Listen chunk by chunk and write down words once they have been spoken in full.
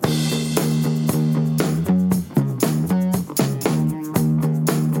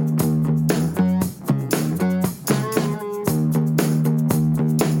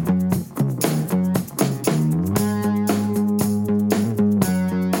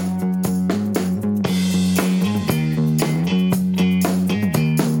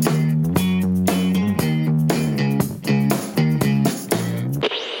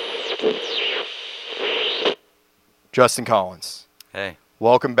Justin Collins, Hey,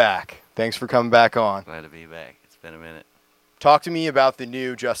 welcome back. Thanks for coming back on. glad to be back. It's been a minute. Talk to me about the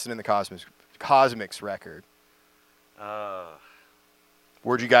new Justin and the Cosmics record.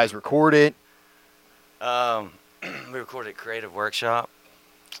 Where'd you guys record it? We recorded at Creative Workshop.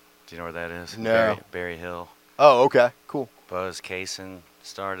 Do you know where that is? No. Berry Hill. Oh, okay. Cool. Buzz Kaysen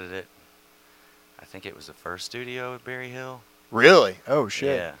started it. I think it was the first studio at Berry Hill. Really? Oh,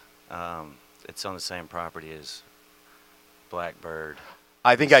 shit. Yeah. It's on the same property as Blackbird.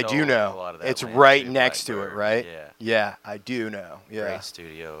 I think We I do sold know. a lot of that It's land right to next to it, Blackbird. right? Yeah. Yeah, I do know. Yeah. Great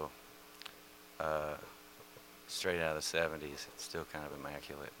studio. Straight out of the 70s. It's still kind of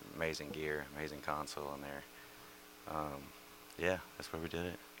immaculate. Amazing gear, amazing console in there. Yeah, that's where we did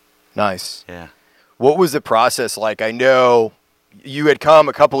it. Nice. Yeah. What was the process like? I know you had come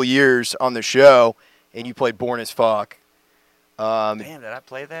a couple of years on the show, and you played Born as Fuck. Damn, did I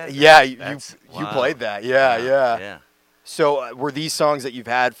play that? Yeah, you Wow. played that. Yeah, Wow. yeah. Yeah. So were these songs that you've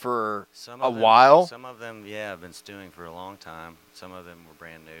had for Some a of them, while? Some of them, yeah, I've been stewing for a long time. Some of them were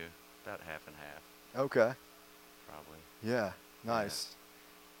brand new, about half and half, Okay. probably. Yeah. Nice.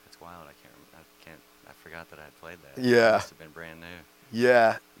 It's wild. I forgot that I had played that. Yeah. It must have been brand new.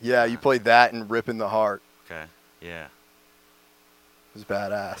 Yeah. Yeah. You played that and Rippin' the Heart. Okay. Yeah. It was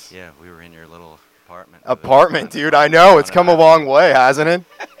badass. Yeah, we were in your little apartment. Apartment, dude. I know. It's come a long way, hasn't it?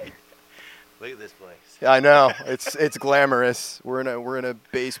 Look at this place. I know. It's glamorous. We're in a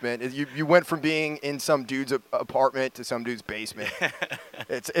basement. You went from being in some dude's apartment to some dude's basement.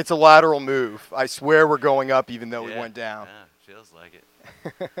 It's a lateral move. I swear we're going up even though we went down. Yeah, feels like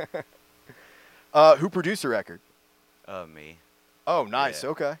it. Who produced the record? Me. Oh, nice. Yeah.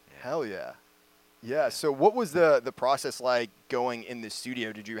 Okay. Yeah. Hell yeah. Yeah. So what was the process like going in the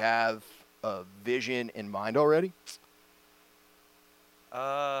studio? Did you have a vision in mind already?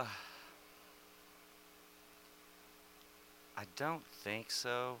 I don't think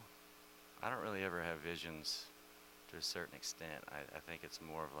so. I don't really ever have visions to a certain extent. I think it's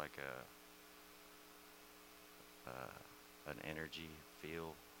more of like an energy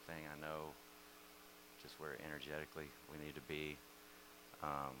feel thing. I know just where energetically we need to be.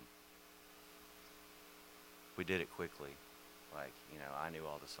 We did it quickly. Like, I knew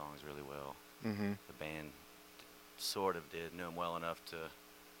all the songs really well. Mm-hmm. The band sort of knew them well enough to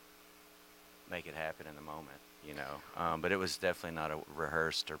make it happen in the moment, but it was definitely not a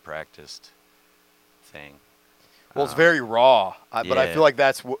rehearsed or practiced thing. Well, it's very raw, but I yeah. feel like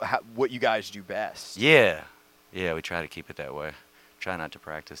that's what you guys do best. Yeah, we try to keep it that way. Try not to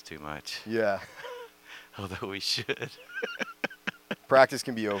practice too much. Yeah. Although we should. Practice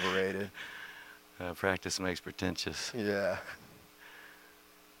can be overrated. Practice makes pretentious. Yeah.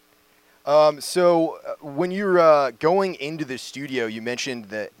 So when you're going into the studio, you mentioned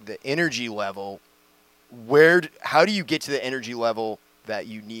the energy level. How do you get to the energy level that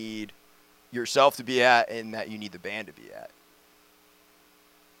you need yourself to be at and that you need the band to be at?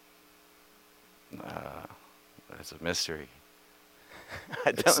 It's a mystery.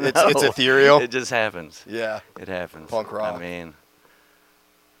 I don't It's know. ethereal. It just happens. Yeah. It happens. Punk rock. I mean,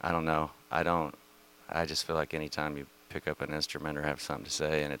 I don't know. I just feel like anytime you pick up an instrument or have something to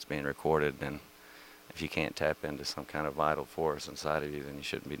say and it's being recorded, then if you can't tap into some kind of vital force inside of you, then you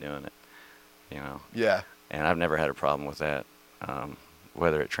shouldn't be doing it, Yeah. And I've never had a problem with that.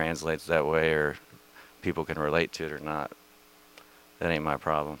 Whether it translates that way or people can relate to it or not, that ain't my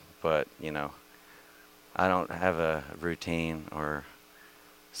problem. But, I don't have a routine or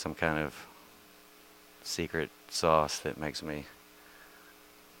some kind of secret sauce that makes me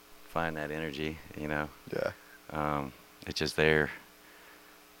find that energy, Yeah. It's just there,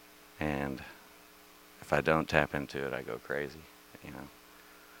 and if I don't tap into it, I go crazy,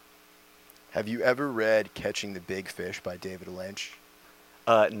 Have you ever read Catching the Big Fish by David Lynch?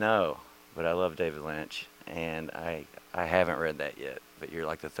 No, but I love David Lynch, and I haven't read that yet, but you're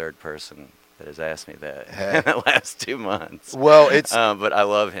like the third person that has asked me that in the last 2 months. Well, it's but I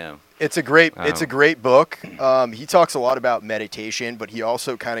love him. It's a great book. He talks a lot about meditation, but he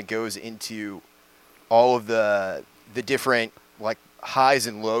also kind of goes into all of the different like highs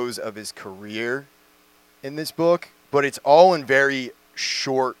and lows of his career in this book, but it's all in very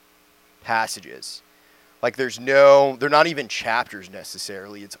short passages. Like they're not even chapters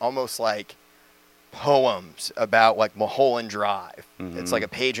necessarily. It's almost like poems about like Mulholland Drive. Mm-hmm. It's like a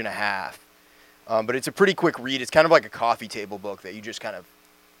page and a half. But it's a pretty quick read. It's kind of like a coffee table book that you just kind of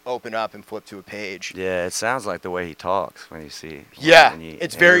open up and flip to a page. Yeah, it sounds like the way he talks when you see. Yeah, when you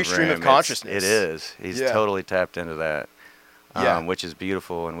it's enter very the stream of room. consciousness. It is. He's totally tapped into that, which is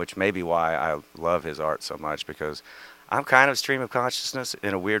beautiful, and which may be why I love his art so much, because I'm kind of stream of consciousness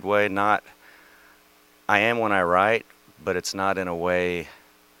in a weird way. I am when I write, but it's not in a way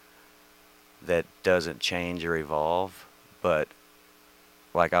that doesn't change or evolve. But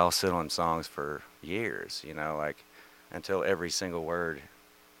like I'll sit on songs for years, you know, like until every single word,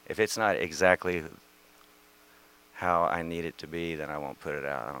 if it's not exactly how I need it to be, then I won't put it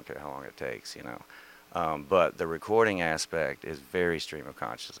out. I don't care how long it takes, you know. But the recording aspect is very stream of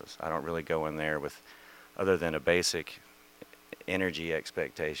consciousness. I don't really go in there with, other than a basic energy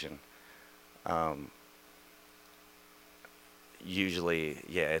expectation. Usually,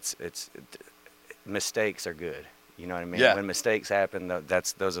 yeah, it's mistakes are good. You know what I mean? Yeah. When mistakes happen,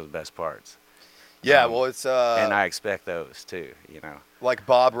 those are the best parts. Yeah, well, it's and I expect those too. You know, like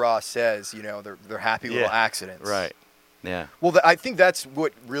Bob Ross says, you know, they're happy little Yeah. accidents. right? Yeah, Well, I think that's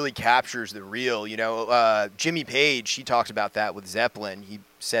what really captures the real. You know, Jimmy Page, he talks about that with Zeppelin. He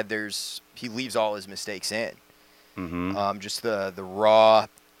said he leaves all his mistakes in. mm-hmm. Just the raw.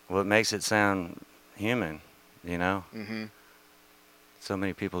 Well, it makes it sound human. You know, Mm-hmm. so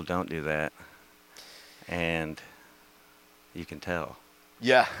many people don't do that, and you can tell.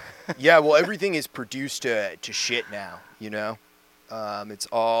 Yeah, yeah. Well, everything is produced to shit now. You know, it's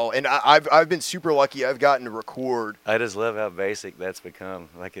all, and I've been super lucky. I've gotten to record. I just love how basic that's become.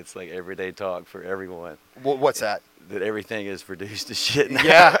 Like it's like everyday talk for everyone. What's that? That everything is produced to shit now.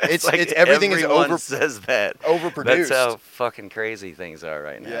 Yeah, it's like it's everything is everyone says that. overproduced. That's how fucking crazy things are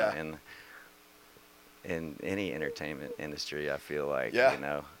right now. Yeah. And in any entertainment industry, I feel like, Yeah. you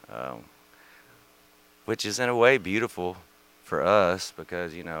know, which is in a way beautiful for us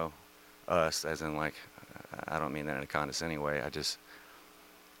because, you know, us as in like, I don't mean that in a condescending way.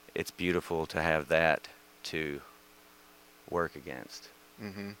 It's beautiful to have that to work against,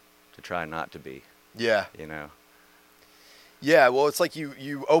 Mm-hmm. to try not to be, Yeah. you know. Yeah, well, it's like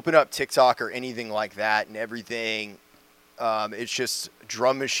you open up TikTok or anything like that, and everything. It's just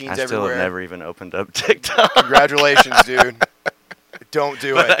drum machines I still everywhere. have never even opened up TikTok. Congratulations, dude. Don't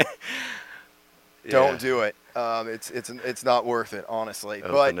do it. Yeah. Don't do it. It's not worth it, honestly.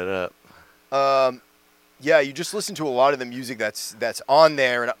 Open it up. But yeah, you just listen to a lot of the music that's on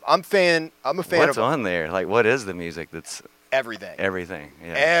there, and I'm a fan What's of on there? Like, what is the music that's everything. everything?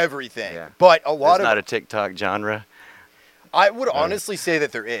 Yeah. Everything. Yeah. But a lot There's of not a TikTok genre. I would honestly say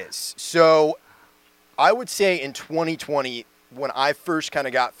that there is. So I would say in 2020, when I first kind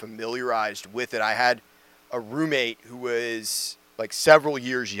of got familiarized with it, I had a roommate who was like several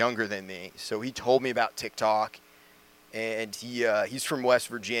years younger than me. So he told me about TikTok, and he's from West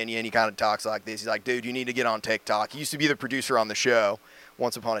Virginia, and he kind of talks like this. He's like, dude, you need to get on TikTok. He used to be the producer on the show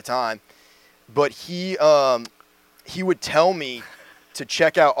once upon a time. But he would tell me to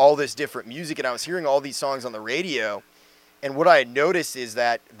check out all this different music, and I was hearing all these songs on the radio. And what I had noticed is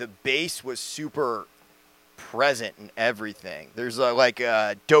that the bass was super present in everything. There's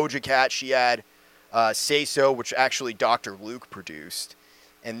Doja Cat, she had Say So, which actually Dr. Luke produced.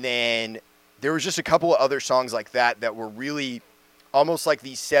 And then there was just a couple of other songs like that were really almost like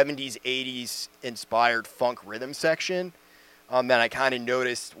the 70s, 80s inspired funk rhythm section that I kind of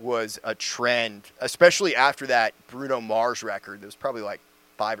noticed was a trend, especially after that Bruno Mars record that was probably like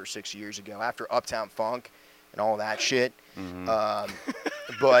 5 or 6 years ago, after Uptown Funk and all that shit. Mm-hmm.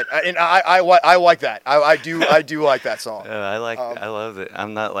 But I like that. I do like that song. I love it.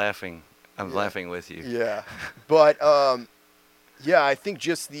 I'm not laughing. I'm laughing with you. Yeah, but yeah, I think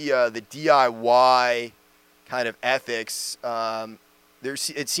just the DIY kind of ethics.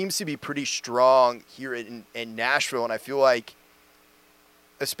 It seems to be pretty strong here in Nashville, and I feel like,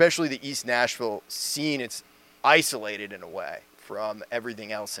 especially the East Nashville scene, it's isolated in a way from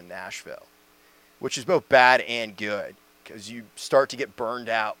everything else in Nashville, which is both bad and good, because you start to get burned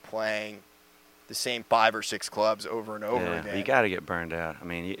out playing the same 5 or 6 clubs over and over again. You got to get burned out. I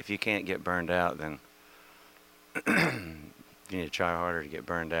mean, if you can't get burned out, then you need to try harder to get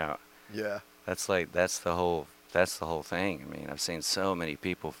burned out. Yeah. That's the whole thing. I mean, I've seen so many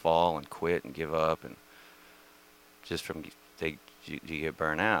people fall and quit and give up, and just from you get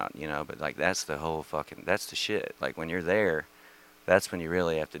burnt out, you know. But like that's the shit. Like when you're there, that's when you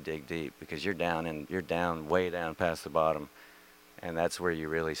really have to dig deep, because you're down way down past the bottom, and that's where you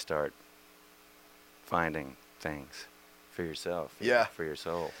really start finding things for yourself. Yeah. For your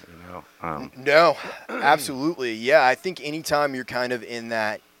soul, you know. No, absolutely. Yeah, I think anytime you're kind of in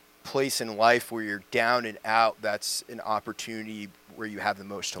that place in life where you're down and out, that's an opportunity where you have the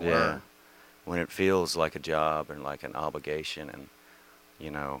most to learn. When it feels like a job and like an obligation, and you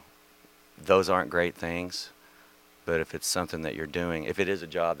know, those aren't great things. But if it's something that you're doing, if it is a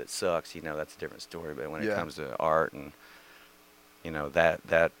job that sucks, you know, that's a different story. But when it comes to art and, you know,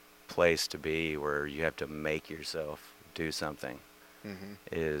 that place to be where you have to make yourself do something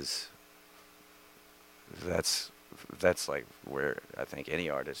is that's like where I think any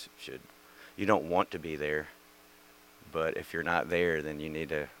artist should. You don't want to be there, but if you're not there, then you need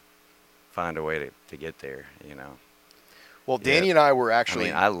to find a way to get there. You know. Well, Danny and I were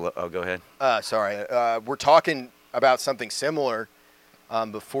actually. Oh, go ahead. Sorry, we're talking about something similar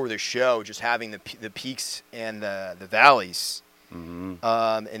before the show, just having the peaks and the valleys, Mm-hmm.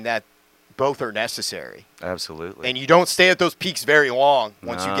 and that both are necessary. Absolutely. And you don't stay at those peaks very long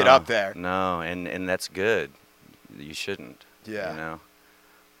once you get up there. No, and that's good. You shouldn't. Yeah. You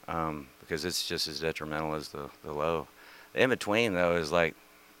know, because it's just as detrimental as the low. The in between though is like,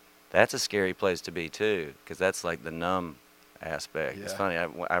 that's a scary place to be too, because that's like the numb aspect. Yeah. It's funny.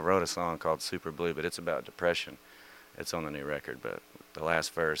 I wrote a song called Super Blue, but it's about depression. It's on the new record, but the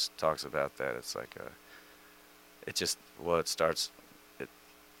last verse talks about that. It's like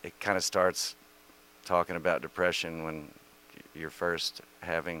it kind of starts talking about depression when you're first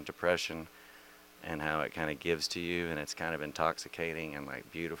having depression, and how it kind of gives to you, and it's kind of intoxicating and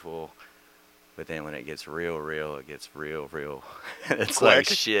like beautiful. But then when it gets real, it gets real. And it's Quick. like,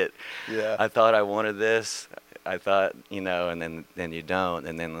 shit. Yeah. I thought I wanted this. I thought, you know, and then you don't.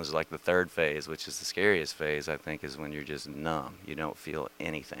 And then there's like the third phase, which is the scariest phase, I think, is when you're just numb. You don't feel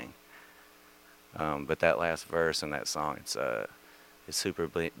anything. But that last verse in that song, it's super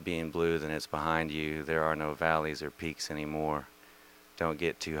being blue, then it's behind you. There are no valleys or peaks anymore. Don't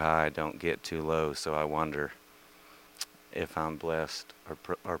get too high, don't get too low. So I wonder if I'm blessed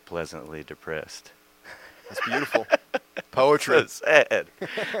or pleasantly depressed. That's beautiful. Poetry. So sad.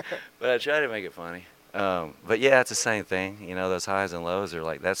 But I try to make it funny. But yeah, it's the same thing. You know, those highs and lows are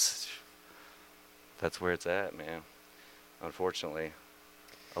like, that's where it's at, man. Unfortunately,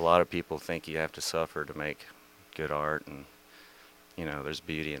 a lot of people think you have to suffer to make good art, and you know, there's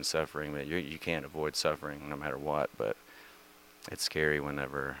beauty in suffering, but you can't avoid suffering no matter what. But it's scary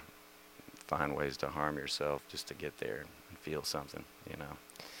whenever you find ways to harm yourself just to get there and feel something, you know.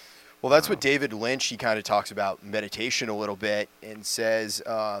 Well, that's what David Lynch, he kind of talks about meditation a little bit, and says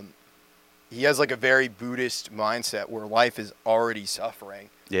he has like a very Buddhist mindset where life is already suffering.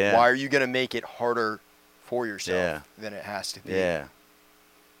 Yeah. Why are you going to make it harder for yourself than it has to be? Yeah.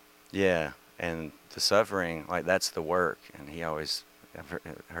 Yeah. And the suffering, like, that's the work. And he always, I've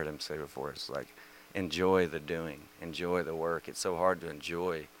heard him say before, it's like, enjoy the doing, enjoy the work. It's so hard to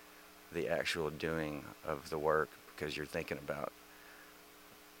enjoy the actual doing of the work because you're thinking about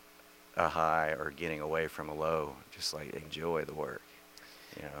a high or getting away from a low. Just like, enjoy the work,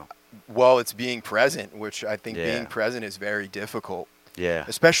 you know. Well, it's being present, which I think Yeah. being present is very difficult. Yeah.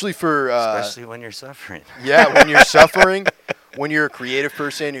 Especially for Especially when you're suffering. yeah, when you're suffering, when you're a creative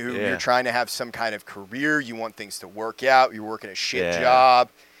person who Yeah. you're trying to have some kind of career, you want things to work out, you're working a shit Yeah. job,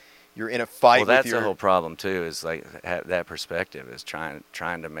 you're in a fight Well, that's with your the whole problem too. Is like that perspective is trying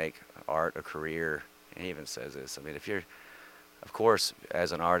to make art a career. And he even says this. I mean, if you're, of course,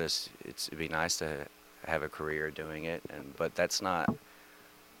 as an artist, it'd be nice to have a career doing it, but that's not.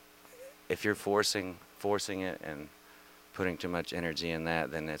 If you're forcing it and putting too much energy in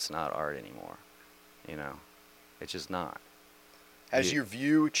that, then it's not art anymore. You know, it's just not. Has your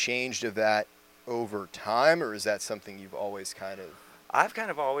view changed of that over time, or is that something you've always kind of? I've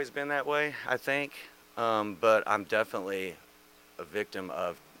kind of always been that way, I think, but I'm definitely a victim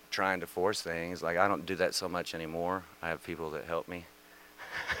of trying to force things. Like, I don't do that so much anymore. I have people that help me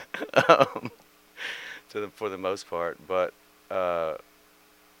for the most part. But,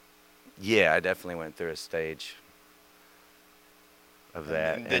 yeah, I definitely went through a stage of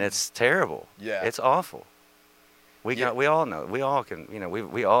that, and it's terrible. Yeah. It's awful. We all know. We all can, you know,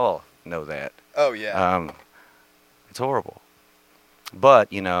 we all know that. Oh yeah. It's horrible.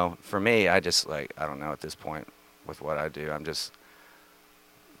 But, you know, for me, I just, like, I don't know at this point with what I do. I'm just,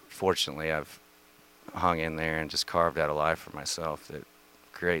 fortunately, I've hung in there and just carved out a life for myself that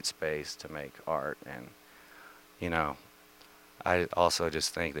creates space to make art. And, you know, I also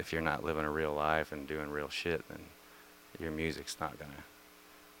just think that if you're not living a real life and doing real shit, then your music's not going to,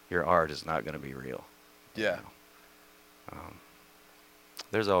 your art is not going to be real. Yeah. You know?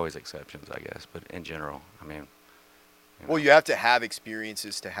 There's always exceptions, I guess, but in general, I mean. You know. Well, you have to have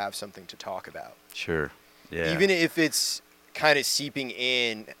experiences to have something to talk about. Sure. Yeah. Even if it's kind of seeping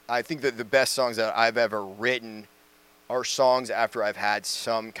in, I think that the best songs that I've ever written are songs after I've had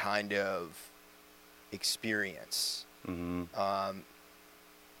some kind of experience. Mm-hmm.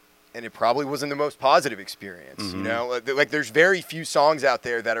 And it probably wasn't the most positive experience, Mm-hmm. you know? Like, there's very few songs out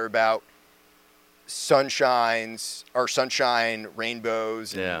there that are about sunshine,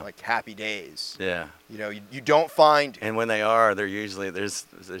 rainbows, and Yeah. like happy days. Yeah. You know, you don't find. And when they are, they're usually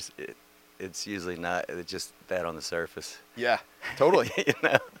it's usually not. It's just that on the surface. Yeah, totally. You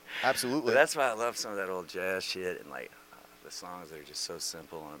know. Absolutely. But that's why I love some of that old jazz shit and like the songs that are just so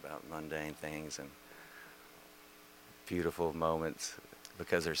simple and about mundane things and beautiful moments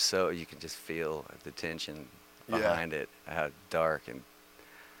because they're so you can just feel the tension behind it, how dark and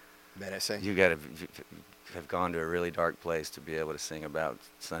menacing. you got to have gone to a really dark place to be able to sing about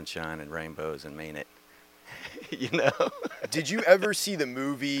sunshine and rainbows and mean it. You know? Did you ever see the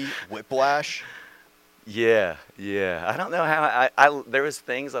movie Whiplash? Yeah. I don't know how I there was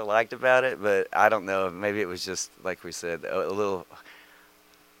things I liked about it, but I don't know. Maybe it was just like we said, a little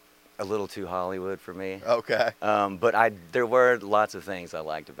too Hollywood for me. Okay. But there were lots of things I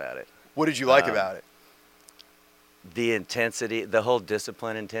liked about it. What did you like about it? The intensity, the whole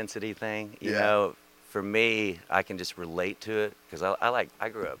discipline intensity thing. You know, for me, I can just relate to it because I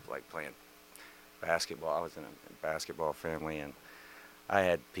grew up like playing basketball. I was in a basketball family, and I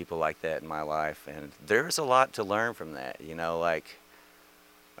had people like that in my life, and there's a lot to learn from that. You know, like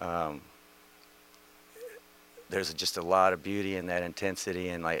there's just a lot of beauty in that intensity,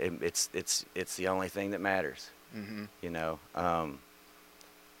 and like it's the only thing that matters. Mm-hmm. You know.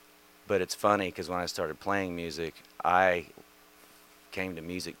 But it's funny because when I started playing music, I came to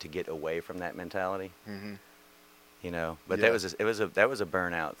music to get away from that mentality. Mm-hmm. You know, but that was a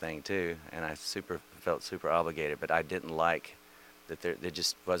burnout thing too, and I felt super obligated. But I didn't like that there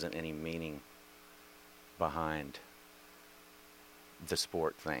just wasn't any meaning behind the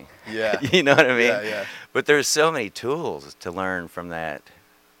sport thing. Yeah. You know what I mean? Yeah. But there's so many tools to learn from that.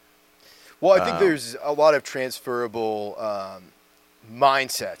 Well, I think there's a lot of transferable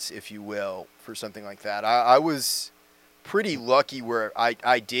mindsets, if you will, for something like that. I was pretty lucky where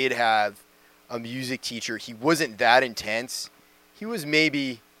I did have a music teacher. He wasn't that intense. He was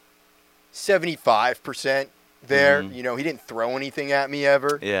maybe 75% there. Mm-hmm. You know, he didn't throw anything at me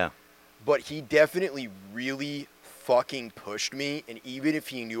ever. Yeah. But he definitely really fucking pushed me. And even if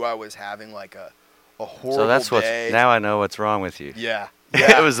he knew I was having like a horrible So that's day. now I know what's wrong with you. Yeah.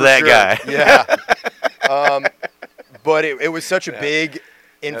 It was that sure. guy. Yeah. But it was such a big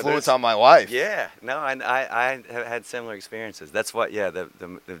influence on my life. Yeah, no, I have had similar experiences. That's what,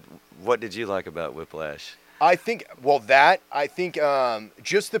 what did you like about Whiplash? I think,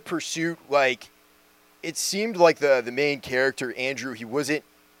 just the pursuit, like, it seemed like the main character, Andrew, he wasn't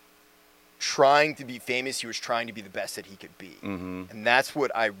trying to be famous, he was trying to be the best that he could be. Mm-hmm. And that's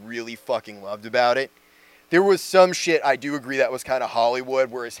what I really fucking loved about it. There was some shit, I do agree, that was kind of Hollywood,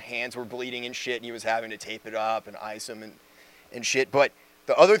 where his hands were bleeding and shit, and he was having to tape it up and ice them and shit. But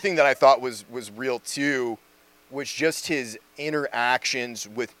the other thing that I thought was real, too, was just his interactions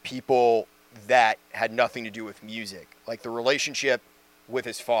with people that had nothing to do with music. Like the relationship with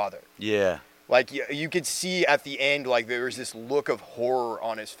his father. Yeah. Like, you could see at the end, like, there was this look of horror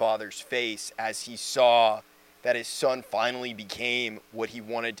on his father's face as he saw that his son finally became what he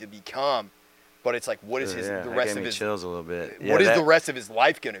wanted to become. But it's like, what is the rest of his chills a little bit. What is the rest of his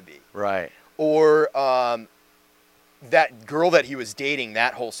life going to be? Right. Or that girl that he was dating,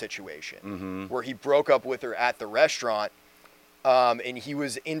 that whole situation, mm-hmm. where he broke up with her at the restaurant, and he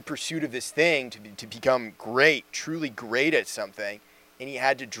was in pursuit of this thing to become great, truly great at something, and he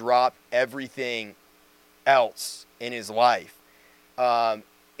had to drop everything else in his life. And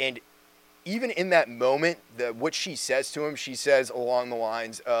even in that moment, what she says to him, she says along the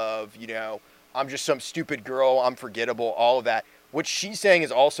lines of, you know, I'm just some stupid girl, I'm forgettable, all of that. What she's saying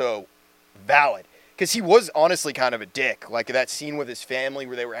is also valid. Because he was honestly kind of a dick. Like that scene with his family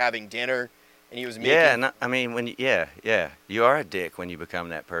where they were having dinner and he was making... Yeah, no, I mean, you are a dick when you become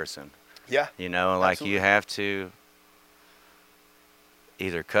that person. Yeah. You know, like absolutely. you have to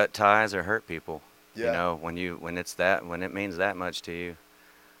either cut ties or hurt people. Yeah. You know, when it means that much to you,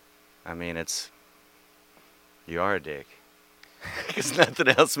 I mean, you are a dick. Because nothing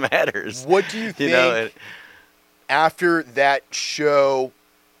else matters. What do you think you know, after that show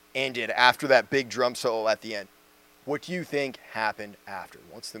ended, after that big drum solo at the end, what do you think happened after,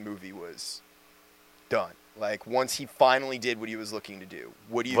 once the movie was done? Like, once he finally did what he was looking to do,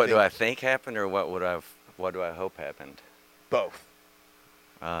 what do you think? What do I think happened, or what do I hope happened? Both.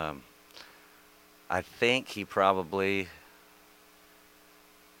 I think he probably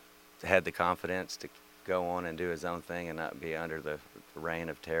had the confidence to go on and do his own thing and not be under the reign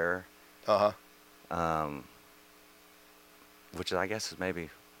of terror. Uh-huh. Which I guess is maybe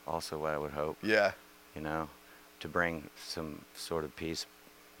also what I would hope. Yeah. You know, to bring some sort of peace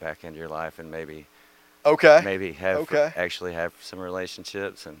back into your life and maybe actually have some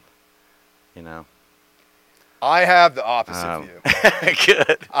relationships and, you know. I have the opposite view.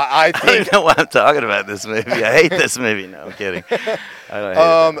 Good. I I don't think even know why I'm talking about this movie. I hate this movie. No, I'm kidding. I don't hate it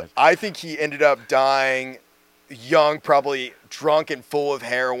that much. I think he ended up dying young, probably drunk and full of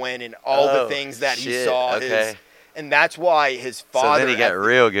heroin and all the Oh, things that he shit, saw. okay. And that's why his So father. then he got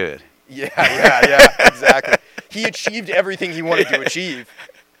real good. Yeah, exactly. He achieved everything he wanted to achieve,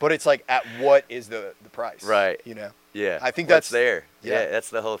 but it's like, at what is the price? Right. You know. Yeah. I think What's that's there. yeah. Yeah, that's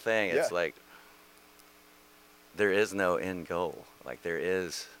the whole thing. Yeah. It's like there is no end goal. Like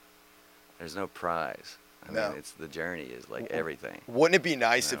there's no prize. I No. mean, it's the journey is like everything. Wouldn't it be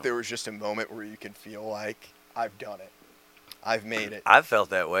nice No. if there was just a moment where you can feel like, I've done it, I've made it? I've felt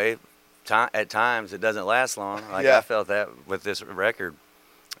that way. At times, it doesn't last long. Like Yeah. I felt that with this record.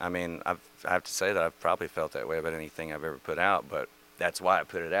 I mean, I have to say that I've probably felt that way about anything I've ever put out, but that's why I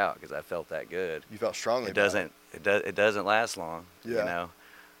put it out, because I felt that good. You felt strongly. It about doesn't. It doesn't last long. Yeah. You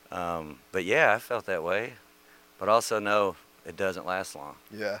know. But yeah, I felt that way, but also know it doesn't last long.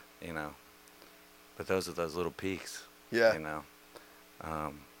 Yeah. You know. But those are those little peaks. Yeah. You know.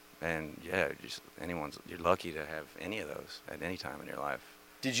 And yeah, you're lucky to have any of those at any time in your life.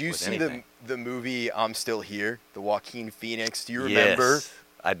 Did you with see anything. the movie I'm Still Here, the Joaquin Phoenix? Do you remember? Yes,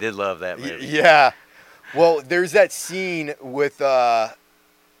 I did love that movie. Yeah. Well, there's that scene with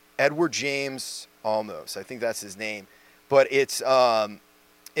Edward James Olmos. I think that's his name. But it's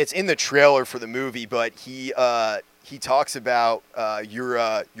in the trailer for the movie, but he talks about you're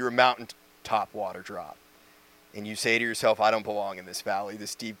a mountaintop water drop. And you say to yourself, I don't belong in this valley,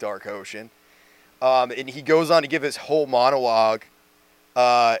 this deep, dark ocean. And he goes on to give his whole monologue.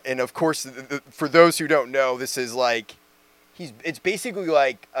 And of course, for those who don't know, this is like, it's basically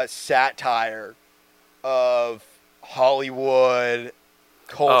like a satire of Hollywood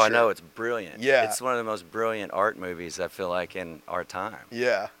culture. Oh, I know, it's brilliant. Yeah. It's one of the most brilliant art movies I feel like in our time.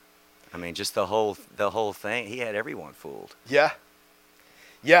 Yeah. I mean, just the whole thing. He had everyone fooled. Yeah.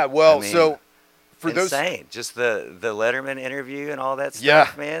 Yeah. Well, I mean, so for insane. Just the Letterman interview and all that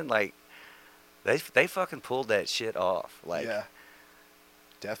stuff, Yeah. man. Like they fucking pulled that shit off. Like yeah.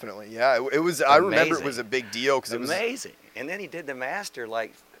 Definitely. Yeah. It was. I remember it Amazing. was a big deal because it was amazing. And then he did The Master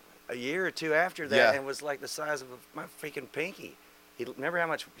like a year or two after that, Yeah. and was like the size of my freaking pinky. He remember how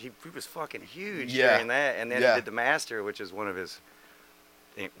much he was fucking huge Yeah. during that, and then Yeah. he did The Master, which is one of his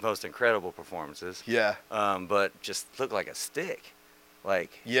most incredible performances. Yeah. But just looked like a stick.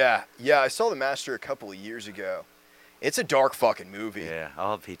 Like Yeah. Yeah. I saw The Master a couple of years ago. It's a dark fucking movie. yeah,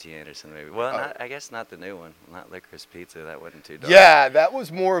 all P.T. Anderson movie. Well, Oh. I guess not the new one, not Licorice Pizza. That wasn't too dark. Yeah, that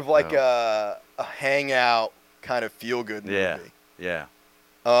was more of like No. a hangout kind of feel good movie. Yeah.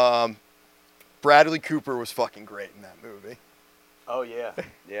 Yeah. Bradley Cooper was fucking great in that movie. Oh yeah.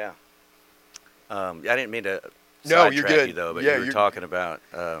 Yeah. I didn't mean to No, you're sidetrack good. you though, but Yeah, you were you're- talking about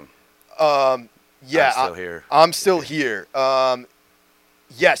Yeah, I'm Still Here. I'm Still Here.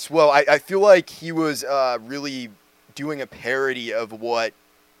 Yes, well, I feel like he was really doing a parody of what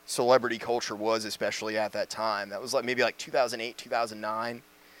celebrity culture was, especially at that time. That was like maybe like 2008, 2009.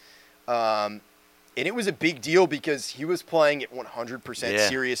 And it was a big deal because he was playing it 100% Yeah.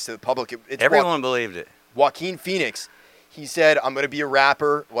 serious to the public. It's Everyone believed it. Joaquin Phoenix. He said, "I'm going to be a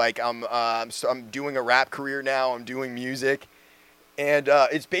rapper. Like I'm doing a rap career now. I'm doing music." And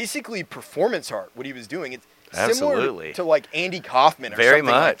it's basically performance art, what he was doing. It's Absolutely. similar to like Andy Kaufman or Very something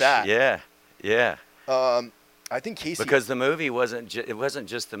much. like that. Yeah. Yeah. I think Casey. Because the movie wasn't it wasn't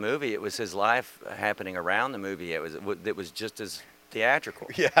just the movie, it was his life happening around the movie. It was just as theatrical.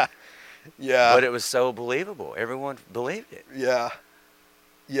 Yeah. Yeah. But it was so believable. Everyone believed it. Yeah.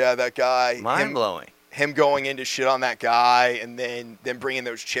 Yeah, that guy. Mind blowing. Him going into shit on that guy and then bringing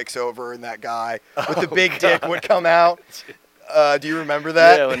those chicks over and that guy with the big dick would come out. Do you remember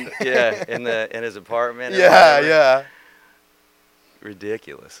that? Yeah, in his apartment. Yeah, yeah.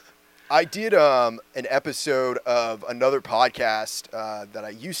 Ridiculous. I did an episode of another podcast that I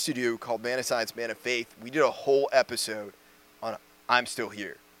used to do called Man of Science, Man of Faith. We did a whole episode on I'm Still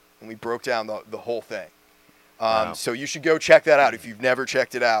Here, and we broke down the whole thing. Wow. So you should go check that out if you've never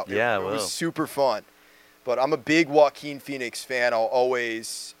checked it out. Yeah, it I will. was super fun. But I'm a big Joaquin Phoenix fan. I'll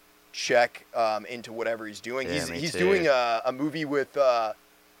always check into whatever he's doing. Yeah, He's me doing too. a movie with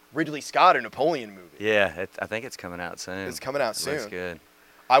Ridley Scott, a Napoleon movie. Yeah, I think it's coming out soon. It's coming out It soon. looks good.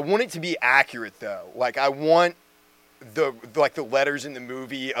 I want it to be accurate though. Like I want the letters in the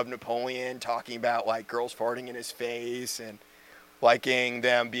movie of Napoleon talking about like girls farting in his face and liking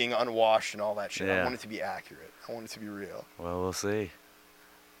them being unwashed and all that shit. I Yeah. want it to be accurate. I want it to be real. Well, we'll see.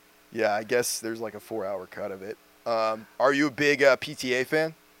 Yeah, I guess there's like a 4-hour cut of it. Are you a big PTA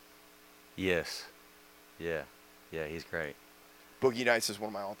fan? Yes. Yeah. Yeah, he's great. Boogie Nights is one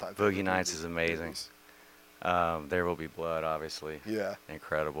of my all-time. Boogie favorite Nights is amazing. movies. There Will Be Blood, obviously. Yeah,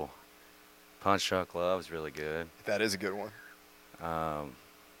 Incredible. Punch Drunk Love is really good. that is a good one. Um,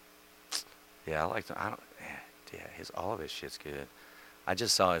 yeah, I like to. I don't. Yeah, all of his shit's good. I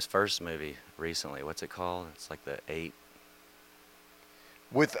just saw his first movie recently. What's it called? It's like the 8.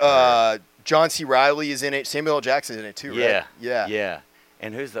 With Or- John C. Riley is in it. Samuel L. Jackson's in it too, right? Yeah. Yeah. Yeah.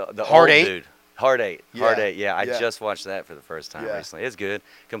 And who's the Hard old 8? dude? Hard 8. Yeah. Hard 8. Yeah, I Yeah. just watched that for the first time Yeah. recently. It's good.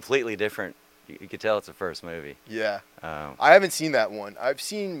 Completely different. You could tell it's a first movie. Yeah. Um, I haven't seen that one. I've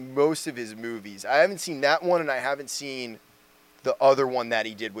seen most of his movies. I haven't seen that one, and I haven't seen the other one that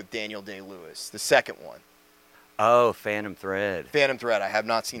he did with Daniel Day-Lewis, the second one. oh, Phantom Thread. Phantom Thread. I have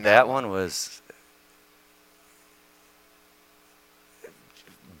not seen That one was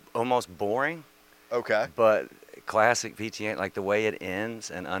almost boring, Okay. but classic PTA. Like the way it ends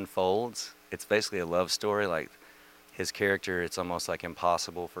and unfolds. It's basically a love story. Like his character, it's almost like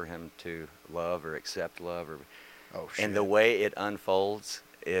impossible for him to love or accept love, or Oh shit. and the way it unfolds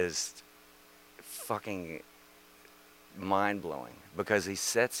is fucking mind blowing because he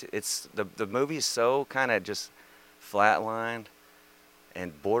sets it's the movie is so kind of just flatlined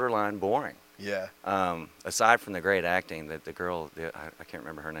and borderline boring. Yeah. Aside from the great acting, that the girl, I can't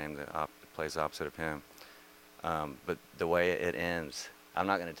remember her name, that plays opposite of him. But the way it ends, I'm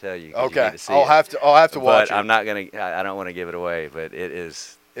not going to tell you. 'Cause you Okay. need to see I'll it. have to watch But it. I'm not going to. I don't want to give it away. But it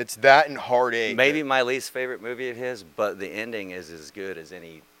is It's that and Hard 8. maybe my least favorite movie of his. But the ending is as good as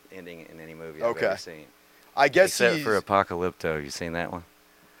any ending in any movie I've Okay. ever seen. I guess Except he's for Apocalypto. You seen that one?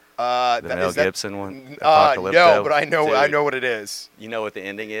 The that- Mel is that- Gibson one. No, but I know Dude, what it is. You know what the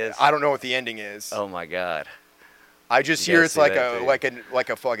ending is? I don't know what the ending is. Oh my God. I just You hear gotta it's see like that too. like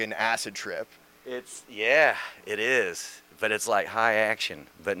a fucking acid trip. It is, but it's like high action,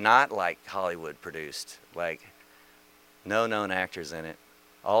 but not like Hollywood produced. Like no known actors in it,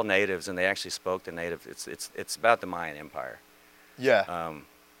 all natives, and they actually spoke the native. It's about the Mayan Empire. Yeah.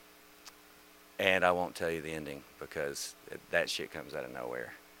 And I won't tell you the ending because that shit comes out of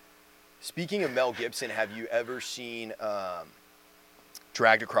nowhere. Speaking of Mel Gibson, have you ever seen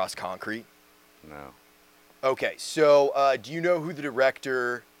Dragged Across Concrete? No. Okay, so do you know who the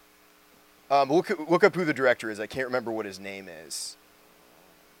director? Look up who the director is. I can't remember what his name is.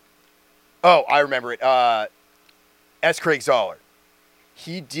 Oh, I remember it. S. Craig Zoller.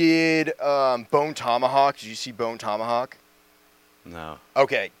 He did Bone Tomahawk. Did you see Bone Tomahawk? No.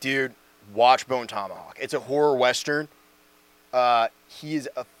 Okay, dude, watch Bone Tomahawk. It's a horror western. He is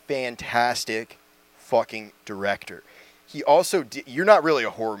a fantastic fucking director. He also you're not really a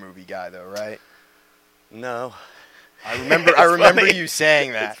horror movie guy though, right? No. I remember funny. you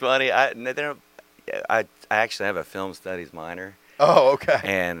saying that. It's funny. I actually have a film studies minor, Oh, okay.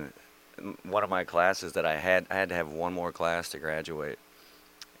 and one of my classes that I had to have one more class to graduate,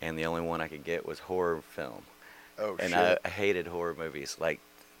 and the only one I could get was horror film. Oh, And shit. I hated horror movies, like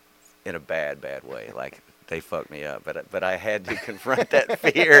in a bad way. Like they fucked me up. But I had to confront that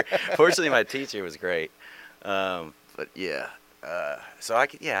fear. Fortunately, my teacher was great. But yeah, so I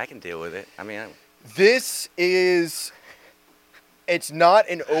can deal with it. I mean, This is, it's not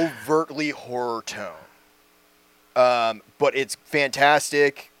an overtly horror tone, but it's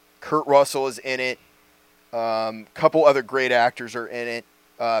fantastic. Kurt Russell is in it. Couple other great actors are in it.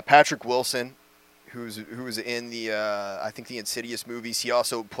 Patrick Wilson, who was in the I think the Insidious movies. He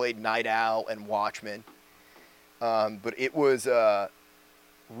also played Night Owl and Watchmen. But it was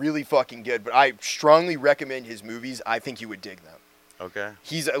really fucking good. But I strongly recommend his movies. I think you would dig them. okay.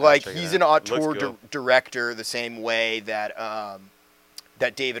 He's check it he's out. an Looks auteur cool. director the same way that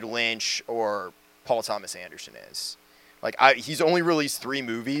that David Lynch or Paul Thomas Anderson is. Like he's only released 3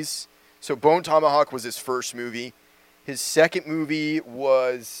 movies. So Bone Tomahawk was his first movie. His second movie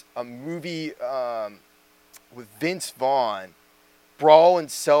was a movie with Vince Vaughn, Brawl in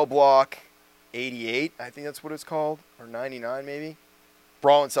Cell Block 88. I think that's what it's called, or 99 maybe.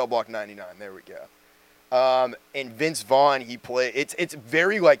 Brawl in Cell Block 99. There we go. And Vince Vaughn, he played. It's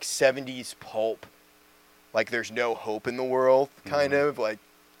very like 70s pulp, like there's no hope in the world, kind of like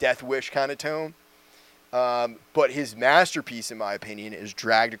Death Wish kind of tone. But his masterpiece, in my opinion, is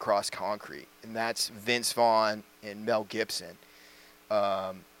Dragged Across Concrete, and that's Vince Vaughn and Mel Gibson.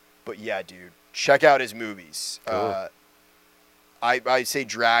 But yeah, dude, check out his movies. Cool. I say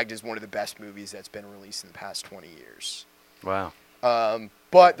Dragged is one of the best movies that's been released in the past 20 years. Wow.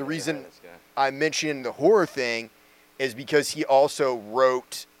 But the reason This guy. I mentioned the horror thing is because he also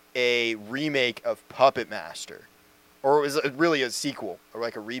wrote a remake of Puppet Master, or it was really a sequel or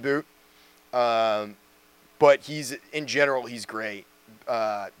like a reboot. But in general, he's great.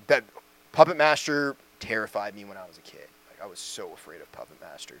 That Puppet Master terrified me when I was a kid. Like I was so afraid of Puppet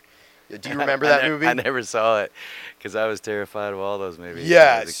Master. Do you remember that movie? I never saw it because I was terrified of all those movies.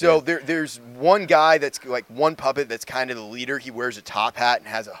 Yeah, so there's one guy that's like one puppet that's kind of the leader. He wears a top hat and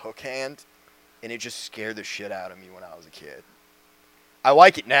has a hook hand, and it just scared the shit out of me when I was a kid. I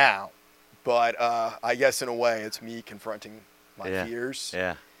like it now, but I guess in a way it's me confronting my fears.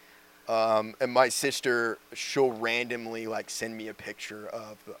 Yeah. And my sister, she'll randomly like send me a picture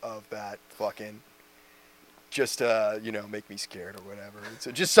of that fucking, just to, make me scared or whatever. It's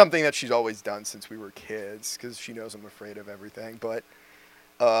just something that she's always done since we were kids, because she knows I'm afraid of everything. But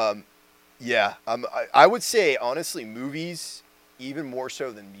yeah, I would say honestly, movies, even more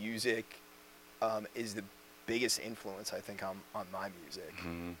so than music, is the biggest influence I think on my music.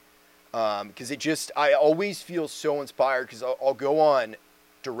 Because I always feel so inspired, because I'll go on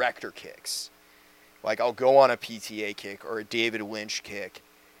director kicks. Like I'll go on a PTA kick or a David Lynch kick,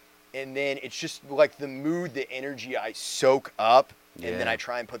 and then it's just like the mood, the energy I soak up, and then I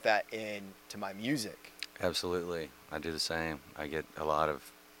try and put that into my music. Absolutely. I do the same. I get a lot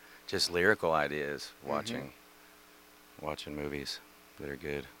of just lyrical ideas watching movies that are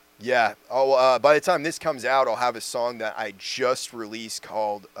good. Yeah. By the time this comes out, I'll have a song that I just released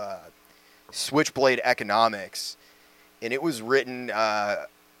called Switchblade Economics. And it was written, I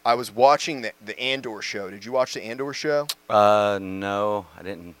was watching the Andor show. Did you watch the Andor show? No, I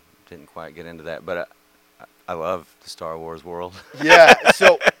didn't quite get into that, but I love the Star Wars world. Yeah,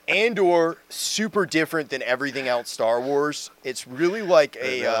 so Andor, super different than everything else Star Wars. It's really like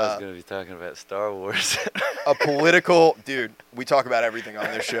I was going to be talking about Star Wars. A political, dude, we talk about everything on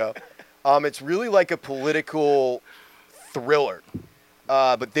this show. It's really like a political thriller.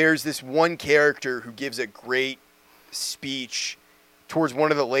 But there's this one character who gives a great speech towards one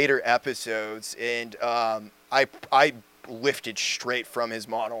of the later episodes, and I lifted straight from his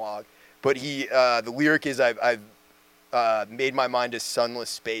monologue. But the lyric is, I've made my mind a sunless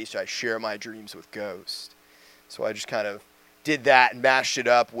space. I share my dreams with ghosts. So I just kind of did that and mashed it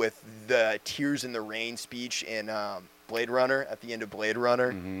up with the Tears in the Rain speech in Blade Runner, at the end of Blade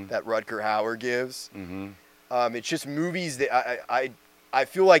Runner, that Rutger Hauer gives. It's just movies that I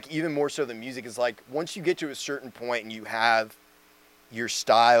feel like even more so than music is like, once you get to a certain point and you have your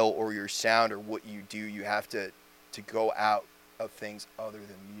style or your sound or what you do, you have to go out of things other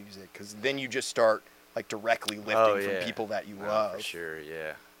than music, because then you just start like directly lifting from people that you love. For sure,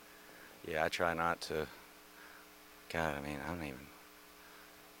 yeah. Yeah, I try not to. God, I mean, I don't even.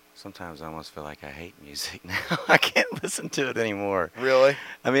 Sometimes I almost feel like I hate music now. I can't listen to it anymore. Really?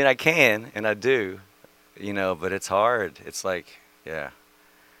 I mean, I can, and I do, but it's hard. It's like, yeah.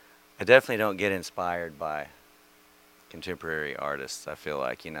 I definitely don't get inspired by contemporary artists. I feel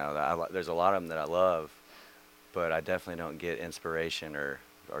like, there's a lot of them that I love, but I definitely don't get inspiration or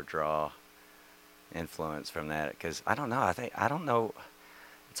draw influence from that, because I don't know.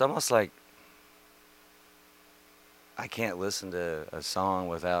 It's almost like I can't listen to a song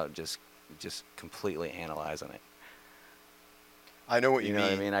without just completely analyzing it. I know what you mean.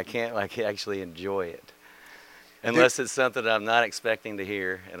 mean. What I mean? I can't actually enjoy it. Unless it's something that I'm not expecting to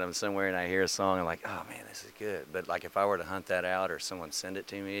hear, and I'm somewhere and I hear a song, I'm like, oh man, this is good. But like if I were to hunt that out or someone send it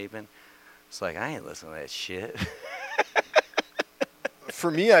to me even, it's like, I ain't listening to that shit. For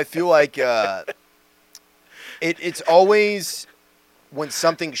me, I feel like it's always when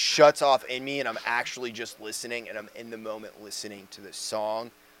something shuts off in me and I'm actually just listening and I'm in the moment listening to the song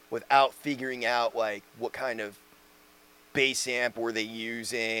without figuring out like what kind of bass amp were they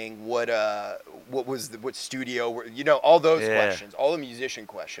using, what studio were, all those questions, all the musician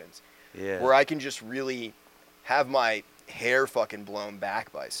questions, where I can just really have my hair fucking blown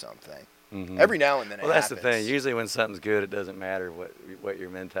back by something. Every now and then. Well, that's the thing. Usually when something's good, it doesn't matter what your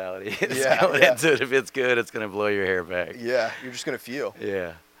mentality is going into it. If it's good, it's going to blow your hair back. Yeah, you're just going to feel.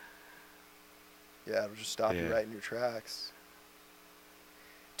 Yeah. Yeah, it'll just stop you right in your tracks.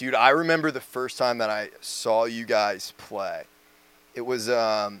 Dude, I remember the first time that I saw you guys play. It was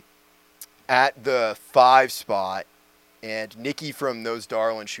at the 5 spot, and Nikki from Those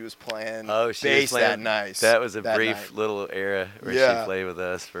Darlings, she was playing bass that night. That was a brief little era where she played with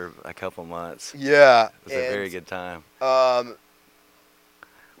us for a couple months. Yeah. It was a very good time.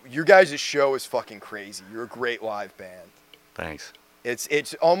 Your guys' show is fucking crazy. You're a great live band. Thanks.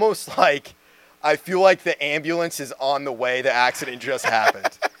 It's almost like I feel like the ambulance is on the way. The accident just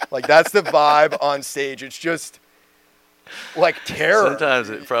happened. Like, that's the vibe on stage. It's just like terror. Sometimes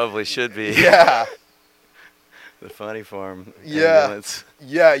it probably should be. Yeah. The funny form ambulance.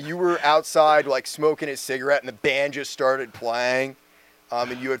 Yeah, you were outside like smoking a cigarette and the band just started playing.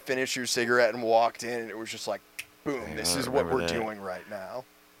 And you had finished your cigarette and walked in, and it was just like, boom, this is what we're doing right now.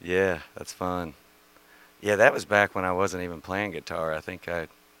 Yeah, that's fun. Yeah, that was back when I wasn't even playing guitar. I think I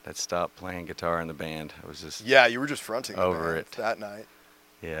that stopped playing guitar in the band. I was just Yeah, you were just fronting the over band it that night.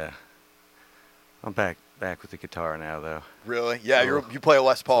 Yeah. I'm back with the guitar now, though. Really? Yeah, Little- you play a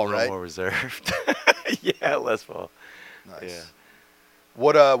Les It's a Paul, little right? more reserved. Yeah, Les Paul. Nice.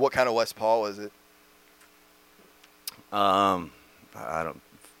 What kind of Les Paul is it? Yeah. I don't.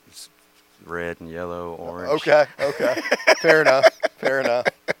 It's red and yellow, orange. Okay. Fair enough.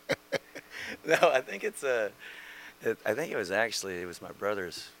 No, I think it's a. I think it was my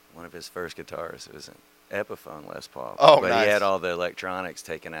brother's, one of his first guitars. It was an Epiphone Les Paul. Oh, but nice. he had all the electronics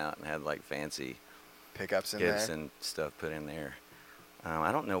taken out and had like fancy Pickups in there. Gibson stuff put in there.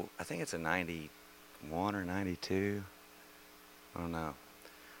 I don't know. I think it's a 91 or 92. I don't know.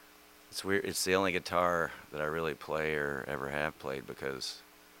 It's weird. It's the only guitar that I really play or ever have played because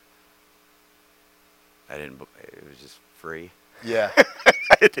it was just free. Yeah.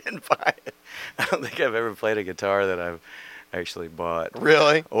 I didn't buy it. I don't think I've ever played a guitar that I've actually bought.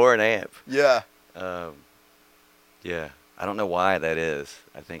 Really? Or an amp. Yeah. Yeah. I don't know why that is.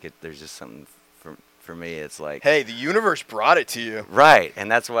 I think there's just something for me. It's like, Hey, the universe brought it to you. right, and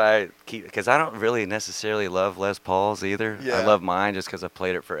that's why I keep, because I don't really necessarily love Les Pauls either. Yeah. I love mine just because I've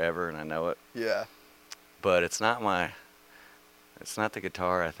played it forever and I know it. Yeah. But it's not the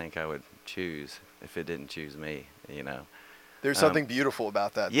guitar I think I would choose if it didn't choose me, you know. There's something beautiful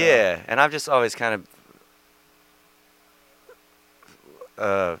about that. Yeah, and I've just always kind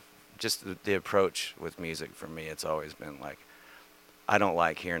of, just the approach with music for me, it's always been like, I don't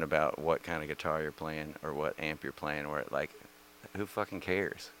like hearing about what kind of guitar you're playing or what amp you're playing, or like, who fucking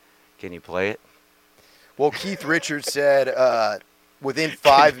cares? Can you play it? Well, Keith Richards said within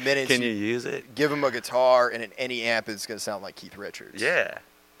 5 minutes, Can you use it? give him a guitar and any amp is going to sound like Keith Richards. Yeah.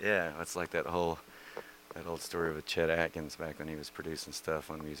 It's like that old story with Chet Atkins back when he was producing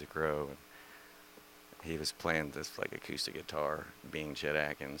stuff on Music Row. And he was playing this like acoustic guitar, being Chet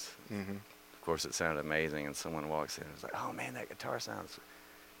Atkins. Mm-hmm. Of course, it sounded amazing, and someone walks in and was like, "Oh man, that guitar sounds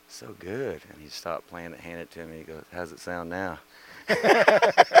so good." And he stopped playing it, handed it to me. He goes, "How's it sound now?"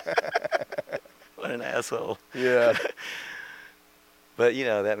 What an asshole. Yeah. But you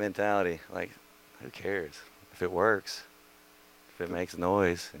know, that mentality, like, who cares? If it works, if it makes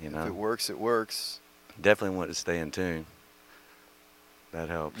noise, you know. If it works, it works. Definitely want to stay in tune. That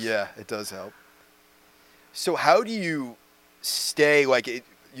helps. Yeah, it does help. So how do you stay, like,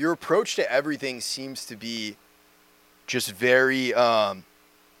 your approach to everything seems to be just very, I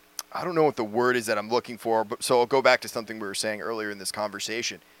don't know what the word is that I'm looking for, but so I'll go back to something we were saying earlier in this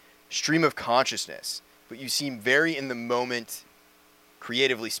conversation. Stream of consciousness. But you seem very in the moment,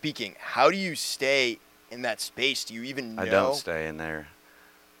 creatively speaking. How do you stay in that space? Do you even know? I don't stay in there.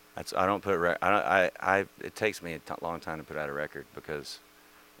 I don't put. It takes me a long time to put out a record because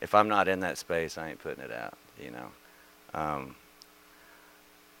if I'm not in that space, I ain't putting it out. You know.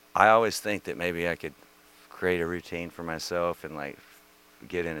 I always think that maybe I could create a routine for myself and like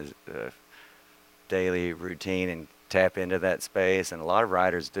get in a daily routine and tap into that space. And a lot of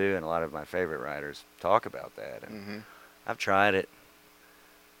writers do, and a lot of my favorite writers talk about that. And I've tried it.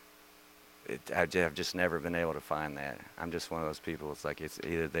 I've just never been able to find that. I'm just one of those people. It's like it's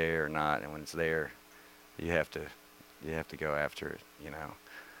either there or not, and when it's there, you have to go after it. You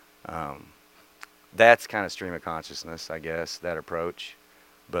know, that's kind of stream of consciousness, I guess. That approach,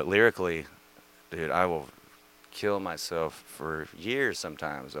 but lyrically, dude, I will kill myself for years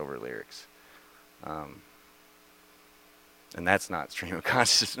sometimes over lyrics, and that's not stream of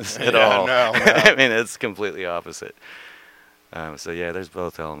consciousness at all. No. I mean, it's completely opposite. So yeah, there's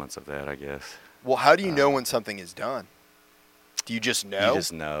both elements of that, I guess. Well, how do you know when something is done? Do you just know? You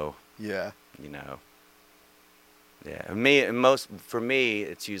just know. Yeah. You know. Yeah. For me,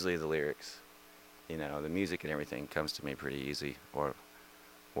 it's usually the lyrics. You know, the music and everything comes to me pretty easy, or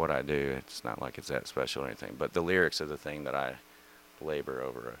what I do. It's not like it's that special or anything. But the lyrics are the thing that I labor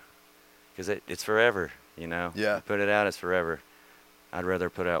over, because it's forever. You know. Yeah. You put it out, it's forever. I'd rather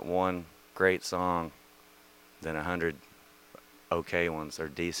put out one great song than 100 okay ones, or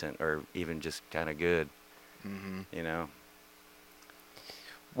decent, or even just kind of good. You know.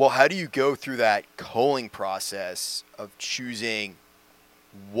 Well, how do you go through that culling process of choosing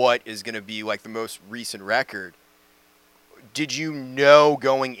what is going to be like the most recent record? Did you know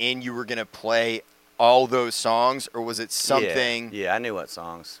going in you were going to play all those songs, or was it something? Yeah, I knew what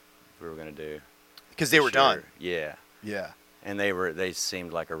songs we were going to do. Because they were done. Yeah. Yeah. And they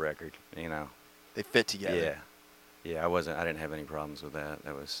seemed like a record, you know. They fit together. Yeah. Yeah, I didn't have any problems with that.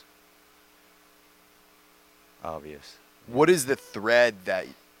 That was obvious. What is the thread that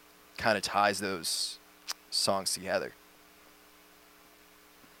kind of ties those songs together?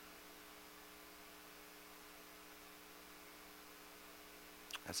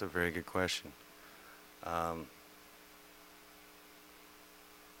 That's a very good question. Um,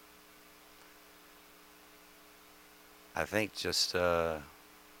 I think just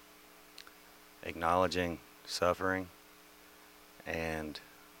acknowledging suffering and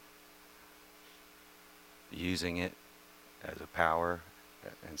using it as a power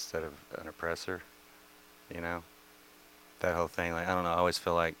instead of an oppressor, you know? That whole thing, like, I don't know, I always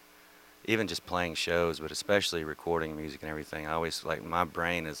feel like, even just playing shows, but especially recording music and everything, I always, like, my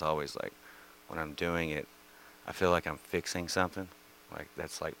brain is always like, when I'm doing it, I feel like I'm fixing something. Like,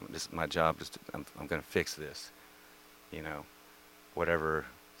 that's like, this is my job, I'm going to fix this, you know? Whatever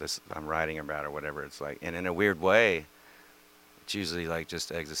this I'm writing about or whatever it's like. And in a weird way, it's usually like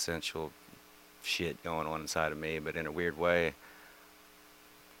just existential shit going on inside of me, but in a weird way,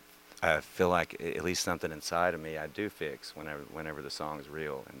 I feel like at least something inside of me I do fix whenever the song's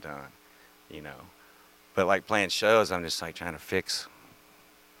real and done, you know. But like playing shows, I'm just like trying to fix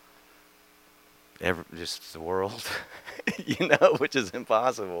just the world, you know, which is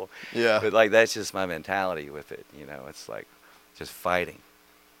impossible. Yeah. But like that's just my mentality with it, you know. It's like just fighting,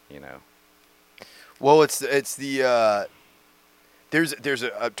 you know. Well, it's the there's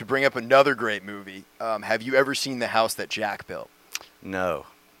a to bring up another great movie. Have you ever seen The House That Jack Built? No.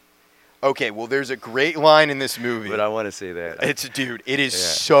 Okay, well, there's a great line in this movie. But I want to see that. It is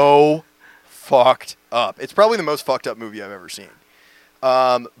so fucked up. It's probably the most fucked up movie I've ever seen.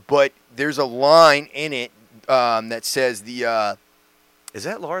 But there's a line in it that says Is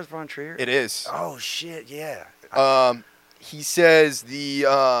that Lars von Trier? It is. Oh shit, yeah. He says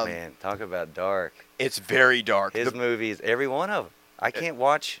Man, talk about dark. It's very dark. His movies, every one of them. I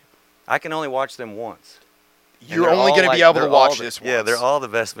can only watch them once. You're only going to be able to watch this once. Yeah, they're all the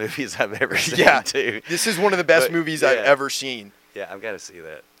best movies I've ever seen, yeah, too. This is one of the best movies I've ever seen. Yeah, I've got to see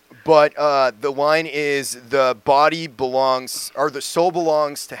that. But the line is the soul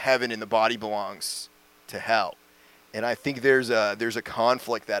belongs to heaven and the body belongs to hell. And I think there's a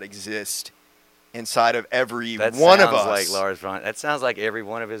conflict that exists inside of every one of us. That sounds like every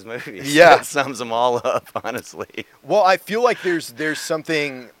one of his movies. Yeah. That sums them all up, honestly. Well, I feel like there's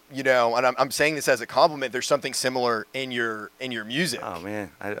something, you know, and I'm saying this as a compliment, there's something similar in your music. Oh,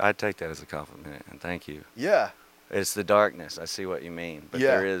 man. I take that as a compliment, and thank you. Yeah. It's the darkness. I see what you mean. But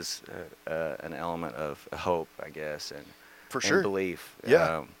there is an element of hope, I guess, and for sure, and belief.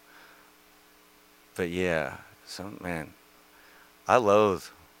 Yeah. But yeah, man, I loathe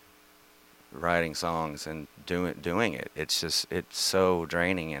writing songs and doing it. It's so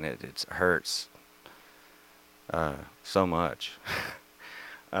draining, and it hurts so much.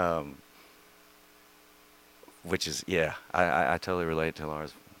 Which is, I totally relate to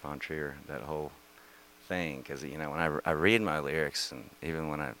Lars von Trier, that whole thing, because, you know, when I read my lyrics, and even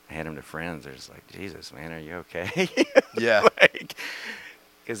when I hand them to friends, they're just like, Jesus, man, are you okay? Yeah.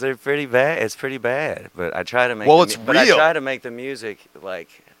 Because they're pretty bad. It's pretty bad. But I try to make real. I try to make the music, like,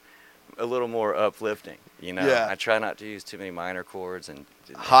 a little more uplifting, you know? Yeah. I try not to use too many minor chords and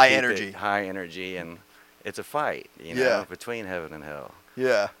high energy, and it's a fight, you know, between heaven and hell.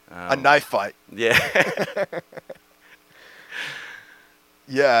 Yeah. A knife fight. Yeah.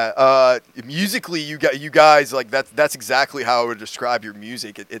 Yeah, musically, you guys like that's exactly how I would describe your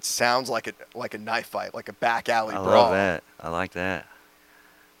music. It sounds like a knife fight, like a back alley brawl. I love that. I like that.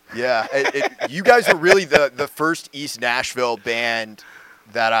 Yeah, you guys were really the first East Nashville band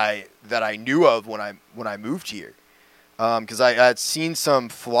that I knew of when I moved here, because I had seen some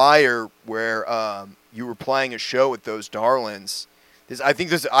flyer where you were playing a show with those Darlings. I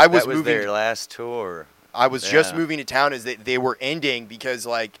was moving. Their last tour. I was just moving to town as they were ending, because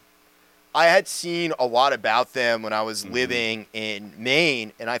like I had seen a lot about them when I was living in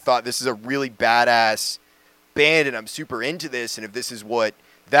Maine, and I thought this is a really badass band, and I'm super into this. And if this is what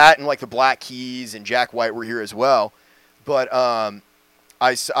that and like the Black Keys and Jack White were here as well, but I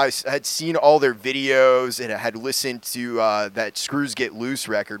had seen all their videos, and I had listened to that Screws Get Loose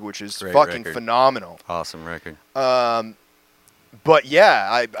record, which is fucking phenomenal. Awesome record. But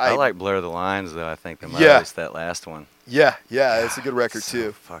yeah, I like Blur the Lines, though. I think the most, that last one. Yeah, it's a good record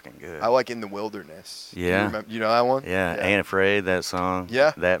too. Fucking good. I like In the Wilderness. Yeah. You know that one? Yeah, Ain't Afraid, that song.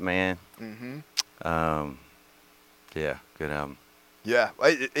 Yeah. That Man. Mm-hmm. Yeah, good album. Yeah.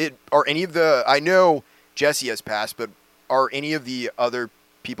 Are any of the, I know Jesse has passed, but are any of the other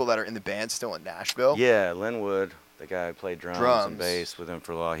people that are in the band still in Nashville? Yeah, Linwood, the guy who played drums and bass with him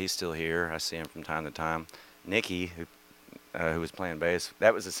for a while, he's still here. I see him from time to time. Nikki, who was playing bass.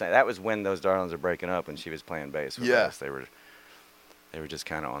 That was when those Darlings were breaking up, and she was playing bass with us. They were just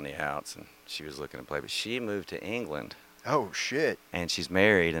kind of on the outs, and she was looking to play. But she moved to England. Oh shit! And she's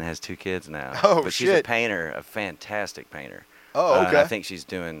married and has 2 kids now. Oh but shit! She's a painter, a fantastic painter. Oh, And I okay. think she's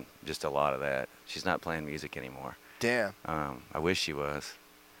doing just a lot of that. She's not playing music anymore. Damn. I wish she was.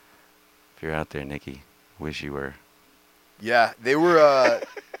 If you're out there, Nikki, wish you were. Yeah, they were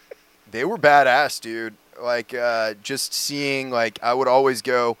badass, dude. Like just seeing, like, I would always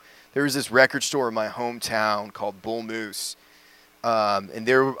go. There was this record store in my hometown called Bull Moose, and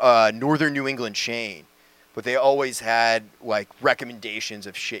they're northern New England chain, but they always had like recommendations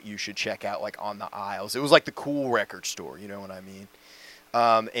of shit you should check out, like on the aisles. It was like the cool record store, you know what I mean?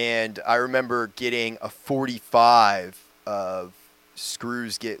 And I remember getting a 45 of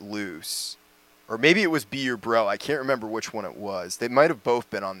Screws Get Loose, or maybe it was Be Your Bro. I can't remember which one it was. They might have both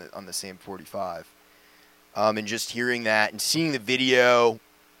been on the same 45. And just hearing that and seeing the video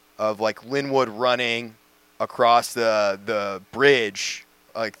of like Linwood running across the bridge,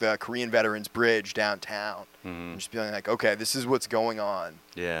 like the Korean Veterans Bridge downtown, and just being like, okay, this is what's going on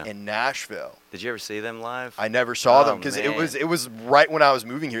in Nashville. Did you ever see them live? I never saw them Oh, because man. it was right when I was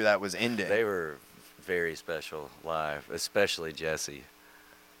moving here that was ending. They were very special live, especially Jesse.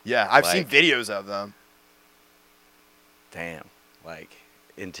 Yeah, I've seen Like- videos of them. Damn, like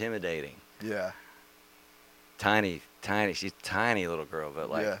intimidating. Yeah. Tiny. She's a tiny little girl, but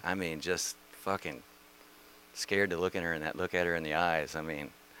like, Yeah. I mean, just fucking scared to look at her in the eyes. I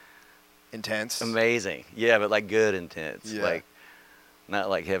mean, Intense. amazing. Yeah, but like good intense. Yeah. Like, not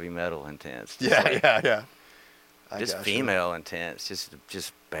like heavy metal intense. Just Yeah, like, yeah. I Just gotcha. female intense.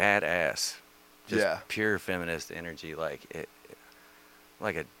 Just badass. Just Yeah. pure feminist energy. Like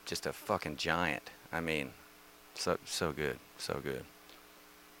like just a fucking giant. I mean, so good. So good.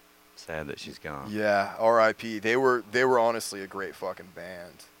 Sad that she's gone. Yeah, R.I.P. They were honestly a great fucking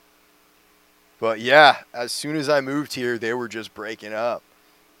band. But yeah, as soon as I moved here, they were just breaking up.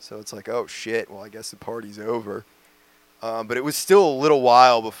 So it's like, oh shit, well I guess the party's over. But it was still a little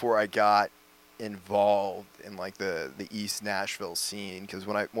while before I got involved in like the East Nashville scene, because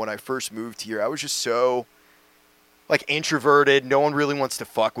when I first moved here, I was just so like introverted. No one really wants to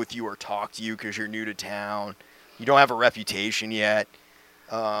fuck with you or talk to you because you're new to town. You don't have a reputation yet.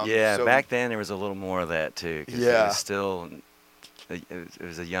 Yeah, so- back then there was a little more of that too. 'Cause Yeah. it was still, it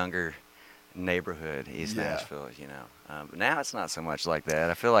was a younger neighborhood, East Yeah. Nashville, you know. But now it's not so much like that.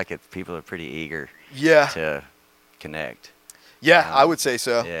 I feel like people are pretty eager Yeah, to connect. yeah, I would say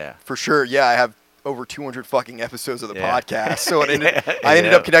so. Yeah. For sure. Yeah, I have over 200 fucking episodes of the Yeah. podcast, so I ended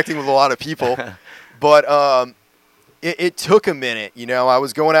Yeah. up connecting with a lot of people. But it took a minute. You know, I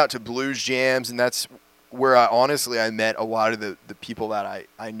was going out to blues jams, and that's where I met a lot of the people that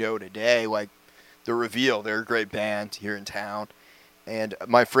I know today, like The Reveal. They're a great band here in town. And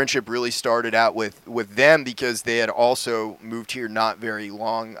my friendship really started out with them because they had also moved here not very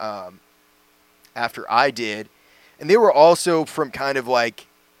long after I did. And they were also from kind of like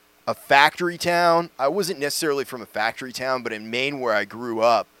a factory town. I wasn't necessarily from a factory town, but in Maine where I grew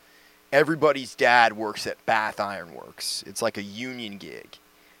up, everybody's dad works at Bath Iron Works. It's like a union gig.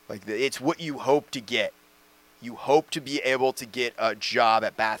 Like it's what you hope to get. You hope to be able to get a job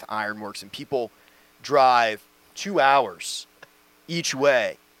at Bath Iron Works, and people drive 2 hours each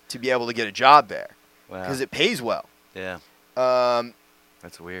way to be able to get a job there Wow. because it pays well. Yeah. Um,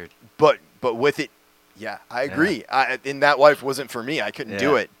 That's weird. but with it, yeah, I agree. And that life wasn't for me. I couldn't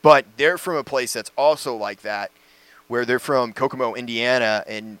do Yeah. it. But they're from a place that's also like that, where they're from Kokomo, Indiana,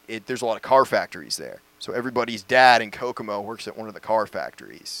 and there's a lot of car factories there. So everybody's dad in Kokomo works at one of the car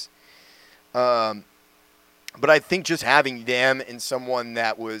factories. But I think just having them and someone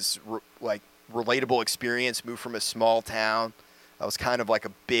that was relatable experience, moved from a small town, that was kind of like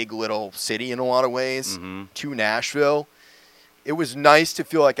a big little city in a lot of ways, Mm-hmm. to Nashville. It was nice to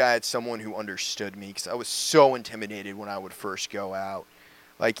feel like I had someone who understood me, because I was so intimidated when I would first go out.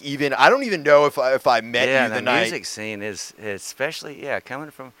 Like I don't even know if I met Yeah, you the the night. music scene is especially coming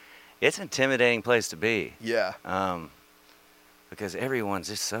from. It's an intimidating place to be. Yeah, Because everyone's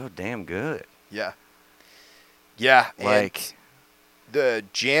just so damn good. yeah, yeah. Like, And the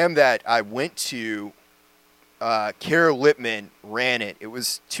jam that I went to, Kara Lippman ran it. It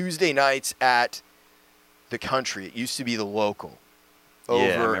was Tuesday nights at the Country. It used to be the Local. Yeah,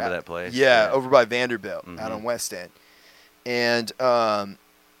 I remember that place. Yeah, Yeah. over by Vanderbilt, Mhm. out on West End. And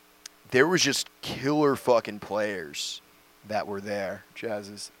there was just killer fucking players that were there. Jazz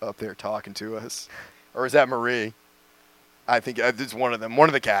is up there talking to us. Or is that Marie? I think it's one of them. One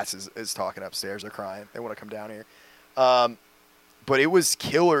of the cats is talking upstairs. They're crying. They want to come down here. But it was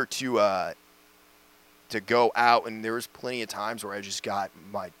killer to go out, and there was plenty of times where I just got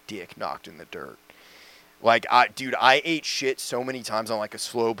my dick knocked in the dirt. Like, I ate shit so many times on like a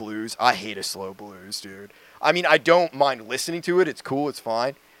slow blues. I hate a slow blues, dude. I mean, I don't mind listening to it. It's cool. It's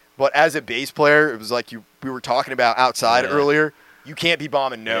fine. But as a bass player, it was like we were talking about outside earlier, you can't be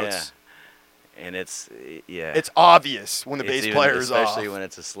bombing notes. Yeah. And it's obvious when the bass player is off. Especially when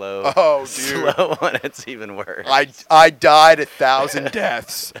it's a slow. Oh, dude. Slow one, it's even worse. I died 1,000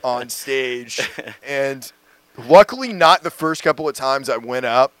 deaths on stage, and luckily not the first couple of times I went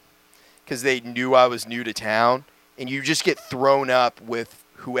up, because they knew I was new to town, and you just get thrown up with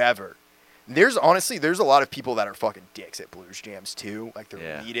whoever. There's a lot of people that are fucking dicks at blues jams too, like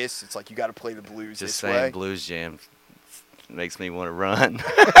they're elitists. It's like you got to play the blues just this way. saying blues jam makes me want to run.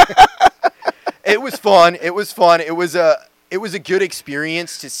 It was fun. It was a good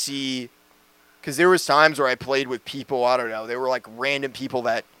experience to see, because there was times where I played with people, I don't know, they were like random people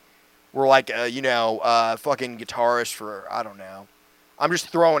that were like fucking guitarist for, I don't know. I'm just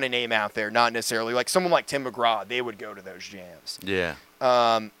throwing a name out there, not necessarily like someone like Tim McGraw. They would go to those jams. Yeah.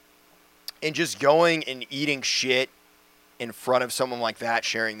 And just going and eating shit in front of someone like that,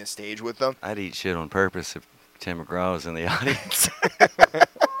 sharing the stage with them. I'd eat shit on purpose if Tim McGraw was in the audience.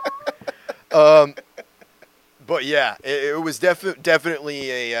 But yeah, it was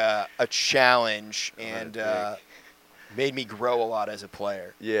definitely a challenge, and made me grow a lot as a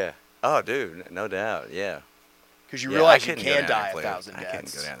player. Yeah. Oh, dude, no doubt. Yeah. Because you realize you can die 1,000 deaths. I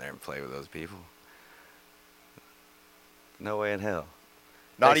couldn't go down there and play with those people. No way in hell.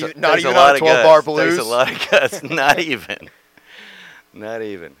 Not even on 12-bar blues? There's a lot of guts. Not even. Not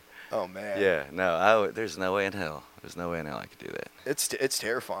even. Oh, man. Yeah, no, there's no way in hell. There's no way in hell I could do that. It's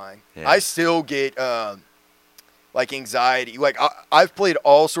terrifying. Yeah. I still get, like, anxiety. Like, I've played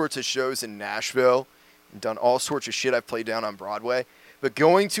all sorts of shows in Nashville and done all sorts of shit. I've played down on Broadway. But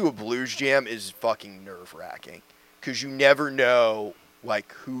going to a blues jam is fucking nerve-wracking, because you never know,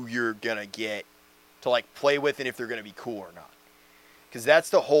 like, who you're going to get to, like, play with and if they're going to be cool or not. Because that's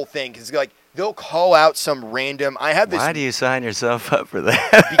the whole thing. Because, like, they'll call out some random... Why do you sign yourself up for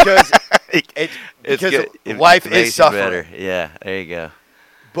that? Because life is suffering. Better. Yeah, there you go.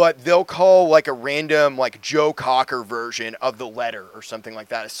 But they'll call, like, a random, like, Joe Cocker version of The Letter or something like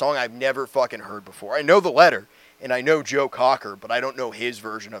that. A song I've never fucking heard before. I know The Letter, and I know Joe Cocker, but I don't know his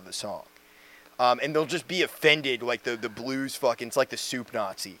version of the song. And they'll just be offended, like, the blues fucking... It's like the soup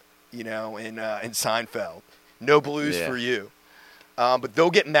Nazi, in Seinfeld. No blues for you. But they'll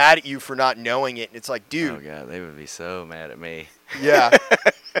get mad at you for not knowing it, and it's like, dude. Oh, God, they would be so mad at me. Yeah.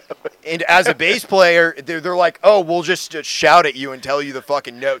 And as a bass player, they're like, oh, we'll just shout at you and tell you the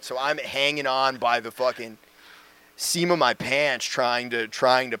fucking note. So I'm hanging on by the fucking seam of my pants trying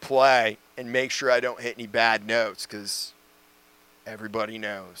to play and make sure I don't hit any bad notes, because everybody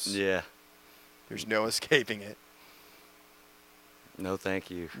knows. Yeah. There's no escaping it. No, thank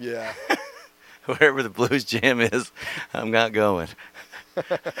you. Yeah. Wherever the blues jam is, I'm not going.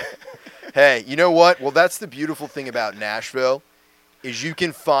 Hey, you know what? Well, that's the beautiful thing about Nashville, is you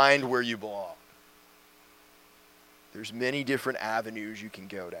can find where you belong. There's many different avenues you can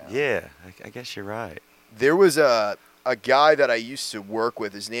go down. Yeah, I guess you're right. There was a guy that I used to work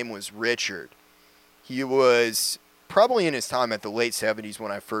with. His name was Richard. He was probably in his time at the late 70s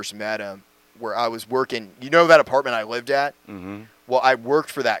when I first met him, where I was working. You know that apartment I lived at? Mm-hmm. Well, I worked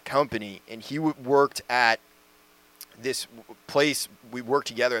for that company, and he worked at this place. We worked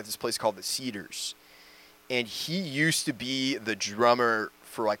together at this place called the Cedars. And he used to be the drummer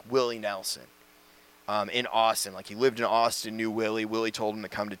for, like, Willie Nelson in Austin. Like, he lived in Austin, knew Willie. Willie told him to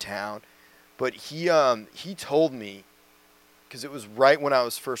come to town. But he told me, because it was right when I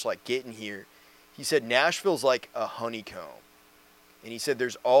was first, like, getting here, he said Nashville's like a honeycomb. And he said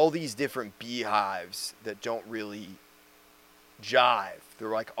there's all these different beehives that don't really jive. They're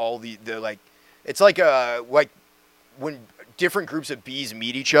like it's like when different groups of bees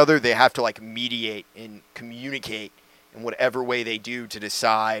meet each other, they have to, like, mediate and communicate in whatever way they do to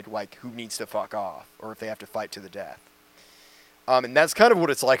decide, like, who needs to fuck off or if they have to fight to the death. And that's kind of what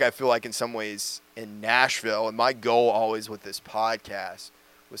it's like, I feel like, in some ways in Nashville. And my goal always with this podcast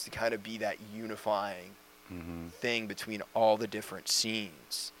was to kind of be that unifying thing between all the different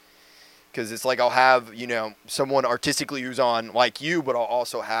scenes. Because it's like I'll have, someone artistically who's on, like you, but I'll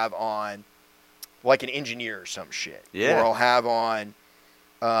also have on, like, an engineer or some shit. Yeah. Or I'll have on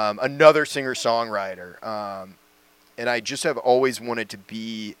another singer-songwriter. And I just have always wanted to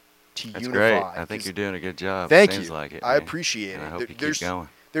be, That's unify. Great. I think you're doing a good job. Thank Seems you. Like it, I man. appreciate and it. I hope you keep going.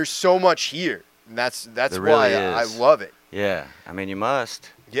 There's so much here. And that's there why really I is. love it. Yeah. I mean, you must.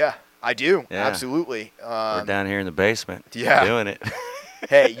 Yeah, I do. Yeah. Absolutely. We're down here in the basement doing it.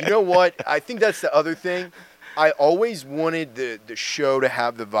 Hey, you know what? I think that's the other thing. I always wanted the show to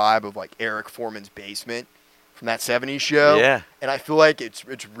have the vibe of, like, Eric Foreman's Basement from that 70s show. Yeah. And I feel like it's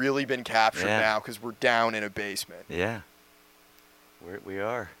really been captured now because we're down in a basement. Yeah. We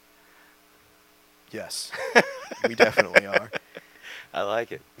are. Yes, we definitely are. I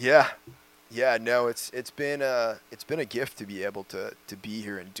like it. Yeah, yeah. No, it's been a gift to be able to be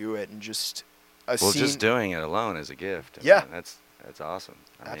here and do it, and just Just doing it alone is a gift. I Yeah, mean, that's awesome.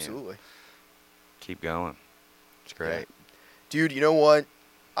 I mean, absolutely. keep going. It's great. Yeah. Dude, you know what?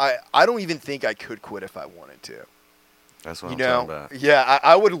 I don't even think I could quit if I wanted to. That's what You I'm know? talking about. Yeah,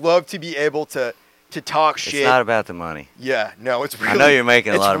 I would love to be able to talk shit. It's not about the money. Yeah, no, it's really. I know you're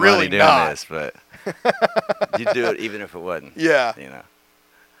making a lot of money really doing not. this, but you'd do it even if it wasn't. Yeah. You know.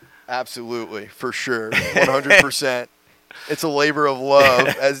 Absolutely, for sure, 100%. It's a labor of love,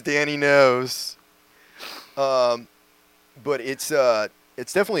 as Danny knows. But it's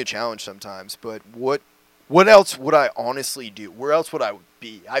definitely a challenge sometimes. But what else would I honestly do? Where else would I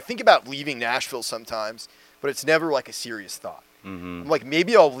be? I think about leaving Nashville sometimes, but it's never like a serious thought. Mm-hmm. I'm like,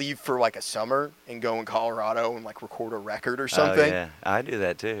 maybe I'll leave for like a summer and go in Colorado and like record a record or something. Oh, yeah, I do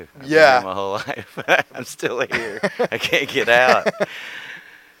that too. I've been Yeah. here my whole life. I'm still here. I can't get out.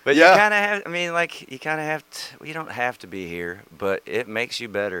 But Yeah. you kind of have. I mean, like you kind of have to. Well, you don't have to be here, but it makes you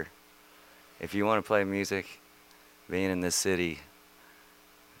better. If you want to play music, being in this city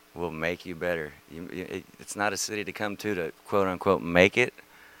will make you better. It's not a city to come to quote unquote make it,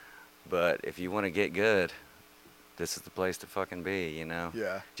 but if you want to get good, this is the place to fucking be, you know?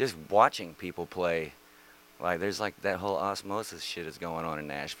 Yeah. Just watching people play. Like, there's like that whole osmosis shit is going on in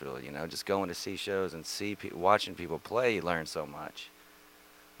Nashville, you know? Just going to see shows and watching people play, you learn so much.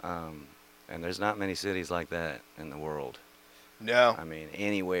 And there's not many cities like that in the world. No. I mean,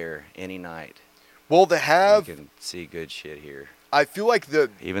 anywhere, any night. Well, to have. You can see good shit here. I feel like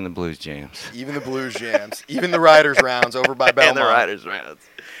even the blues jams. Even the blues jams. Even the Writers' Rounds over by Belmont. And the Writers' Rounds.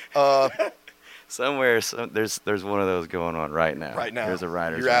 Somewhere, there's one of those going on right now. Right now. There's a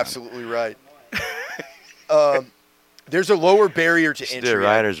Writers' You're Round. absolutely right. There's a lower barrier to entry. Do a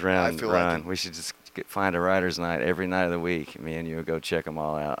Writers' Round I feel run. like We should just find a Writers' Night every night of the week. Me and you will go check them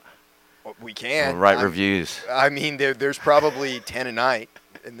all out. We can. We'll write reviews. I mean, there's probably 10 a night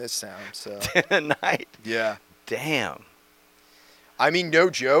in this sound. So 10 a night? Yeah. Damn. I mean, no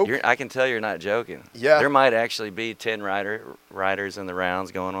joke. I can tell you're not joking. Yeah. There might actually be 10 writers in the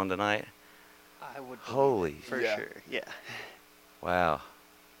rounds going on tonight. I would. Holy. For sure. Yeah. Wow.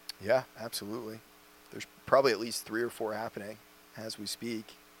 Yeah, absolutely. There's probably at least 3 or 4 happening as we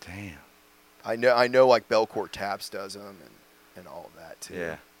speak. Damn. I know like Belcourt Taps does them and all of that too.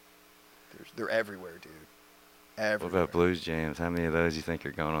 Yeah. They're everywhere, dude. Everywhere. What about blues jams? How many of those you think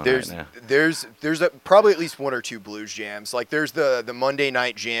are going on There's right now? there's probably at least 1 or 2 blues jams. Like there's the Monday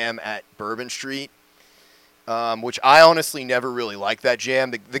night jam at Bourbon Street, which I honestly never really liked that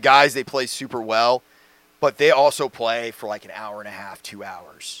jam. The guys, they play super well, but they also play for like an hour and a half, 2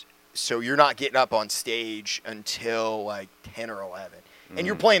 hours. So you're not getting up on stage until like 10 or 11. And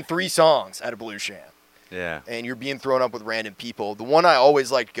you're playing 3 songs at a blues jam. Yeah. And you're being thrown up with random people. The one I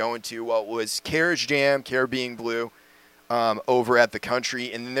always liked going to was Carriage Jam, Caribbean Blue, over at the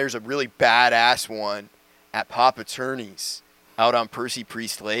Country. And then there's a really badass one at Papa Turney's out on Percy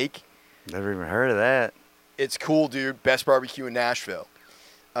Priest Lake. Never even heard of that. It's cool, dude. Best barbecue in Nashville.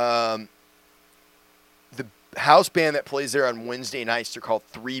 The house band that plays there on Wednesday nights, they're called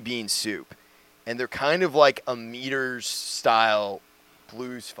 3 Bean Soup. And they're kind of like a Meters style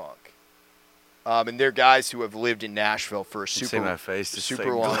blues funk. And they're guys who have lived in Nashville for a See my face just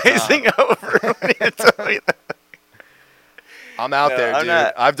super like long glazing time. over when you tell me that. I'm out there, I'm dude.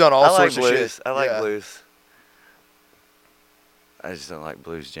 not- I've done all I like sorts blues. of shit. I like Yeah. blues. I just don't like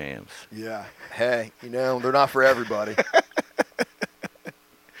blues jams. Yeah. Hey, they're not for everybody.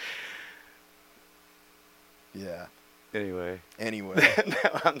 Yeah. Anyway. Anyway. No,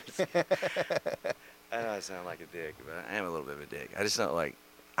 I know I sound like a dick, but I am a little bit of a dick. I just don't like.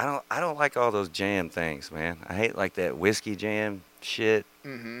 I don't like all those jam things, man. I hate like that whiskey jam shit.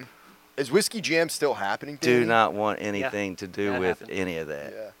 Mm-hmm. Is Whiskey Jam still happening? Do Danny? not want anything to do that with happens. any of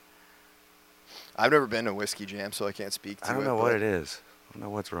that. Yeah. I've never been to Whiskey Jam, so I can't speak to it. I don't know what it is. I don't know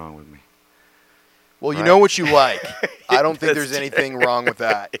what's wrong with me. Well, you Right. know what you like. I don't think That's there's anything wrong with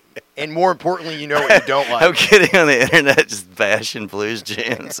that. And more importantly, you know what you don't like. I'm kidding on the internet, just bashing blues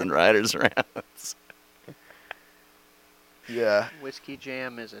jams and Writers' Rounds. Yeah. Whiskey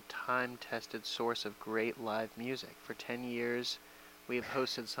Jam is a time-tested source of great live music. For 10 years, we have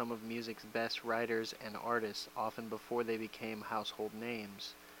hosted some of music's best writers and artists, often before they became household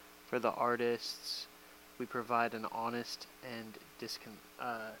names. For the artists, we provide an honest and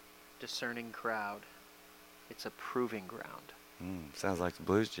discerning crowd. It's a proving ground. Sounds like the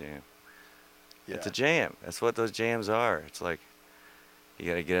blues jam. Yeah. It's a jam. That's what those jams are. It's like you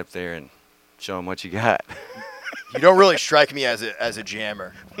got to get up there and show them what you got. You don't really strike me as a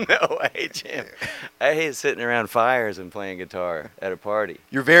jammer. No, I hate jam. I hate sitting around fires and playing guitar at a party.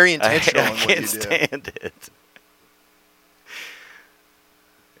 You're very intentional I in what can't you do. stand it.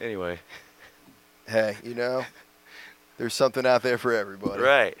 Anyway. Hey, you know, there's something out there for everybody.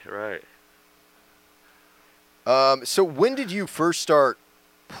 Right, right. So when did you first start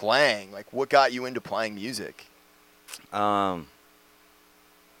playing? Like, what got you into playing music? I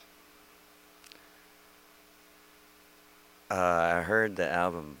heard the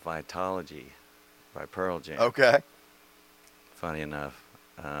album Vitology by Pearl Jam. Okay. Funny enough,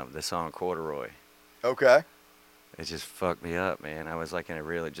 the song Corduroy. Okay. It just fucked me up, man. I was like in a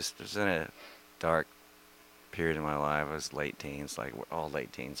really was in a dark period in my life. I was late teens, like all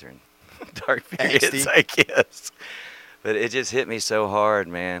late teens are in dark periods, Angsty. I guess. But it just hit me so hard,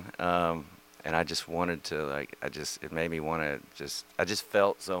 man. And I just wanted to, like, it made me want to I just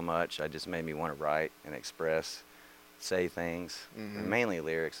felt so much. I just made me want to write and express, say things. Mhm. And mainly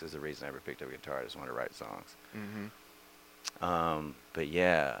lyrics is the reason I ever picked up a guitar. I just wanted to write songs. Mm-hmm. But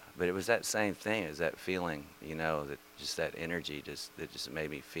yeah, but it was that same thing, is that feeling, you know, that just that energy that just made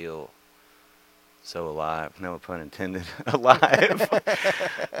me feel so alive. No pun intended, alive.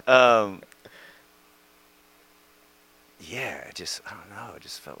 Yeah, I don't know. It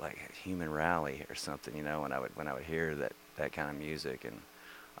just felt like a human rally or something, you know, when I would hear that kind of music. And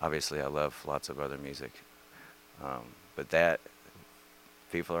obviously I love lots of other music. But that,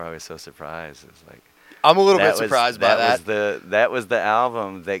 people are always so surprised. It's like, I'm a little bit surprised by that. That was the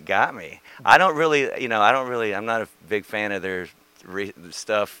album that got me. I'm not a big fan of their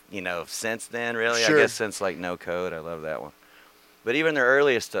stuff, you know, since then, really. Sure. I guess since, like, No Code, I love that one. But even their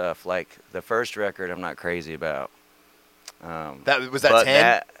earliest stuff, like the first record, I'm not crazy about. Was that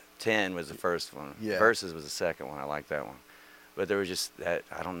 10? 10 was the first one. Yeah. Versus was the second one. I like that one. But there was just that,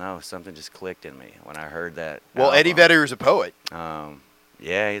 I don't know, something just clicked in me when I heard that. Well, album. Eddie Vedder is a poet.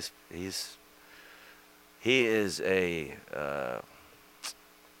 Yeah, he is a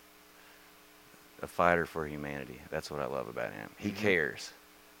fighter for humanity. That's what I love about him. He cares.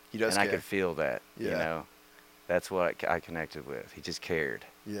 He does and care. I could feel that, Yeah. you know. That's what I connected with. He just cared.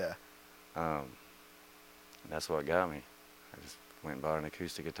 Yeah. That's what got me. I just went and bought an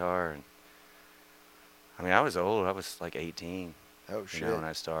acoustic guitar. And I mean, I was old. I was like 18. Oh, shit. You know, when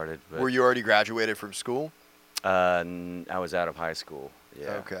I started. But, Were you already graduated from school? I was out of high school.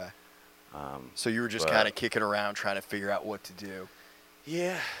 Yeah. Okay. So you were just kind of kicking around trying to figure out what to do.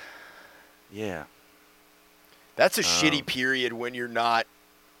 Yeah. Yeah. That's a shitty period when you're not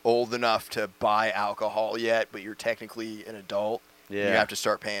old enough to buy alcohol yet, but you're technically an adult. Yeah. You have to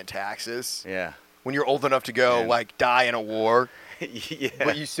start paying taxes. Yeah. When you're old enough to go, like, die in a war, Yeah.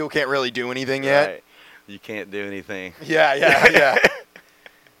 but you still can't really do anything yet. Right. You can't do anything. Yeah.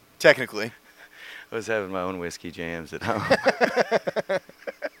 Technically. I was having my own whiskey jams at home.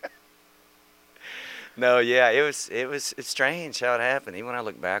 No, yeah, it's strange how it happened. Even when I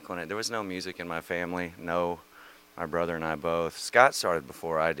look back on it, there was no music in my family. No, my brother and I both. Scott started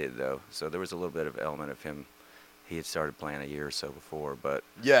before I did, though, so there was a little bit of element of him. He had started playing a year or so before, but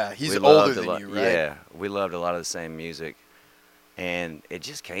yeah, he's older than you, right? Yeah, we loved a lot of the same music, and it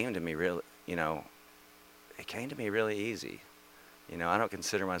just came to me really, you know, it came to me really easy. You know, I don't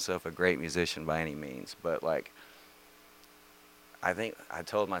consider myself a great musician by any means, but like, I think I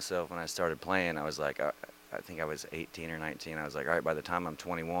told myself when I started playing, I was like, I think I was 18 or 19. I was like, all right, by the time I'm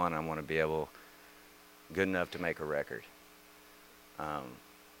 21, I want to be good enough to make a record.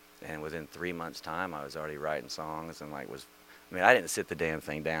 And within 3 months' time, I was already writing songs and I didn't sit the damn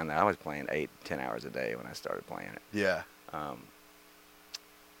thing down. I was playing 8-10 hours a day when I started playing it. Yeah.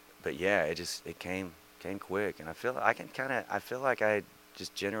 But yeah, it came quick, and I feel like I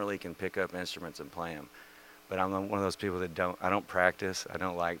just generally can pick up instruments and play them. But I'm one of those people that I don't practice. I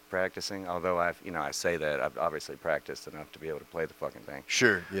don't like practicing, although I say that I've obviously practiced enough to be able to play the fucking thing.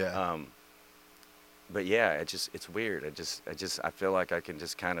 Sure, yeah. But yeah, it's weird. I feel like I can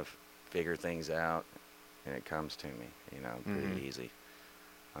just kind of figure things out, and it comes to me, you know, pretty easy.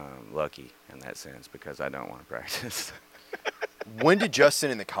 Lucky in that sense, because I don't want to practice. When did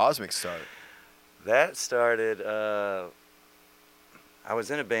Justin and the Cosmics start? That started, I was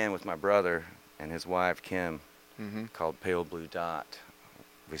in a band with my brother and his wife, Kim, called Pale Blue Dot.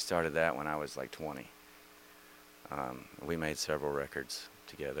 We started that when I was like 20. We made several records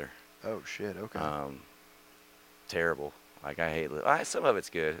together. Oh, shit, okay. Terrible. Like, I hate some of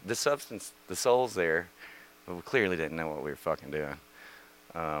it's good. The substance, the soul's there, but we clearly didn't know what we were fucking doing.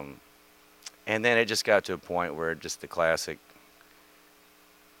 And then it just got to a point where just the classic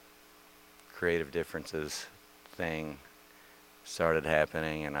creative differences thing started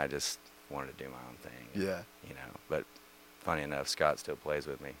happening, and I just wanted to do my own thing. Yeah. You know, but funny enough, Scott still plays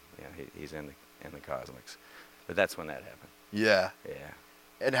with me. You know, he's in the Cosmics. But that's when that happened. Yeah. Yeah.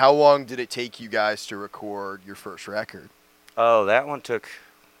 And how long did it take you guys to record your first record? Oh, that one took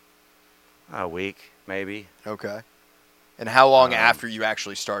a week, maybe. Okay. And how long after you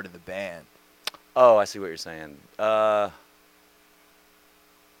actually started the band? Oh, I see what you're saying. I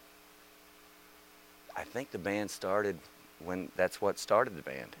think the band started when that's what started the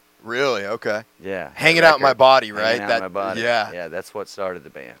band. Really? Okay. Yeah. Hanging Out in My Body, right? Hanging Out in My Body. Yeah. Yeah, that's what started the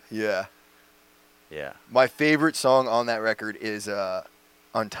band. Yeah. Yeah. My favorite song on that record is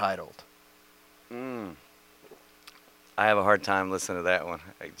Untitled. I have a hard time listening to that one.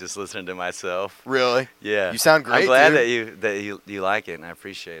 Like just listening to myself. Really? Yeah. You sound great, I'm glad dude. that you like it, and I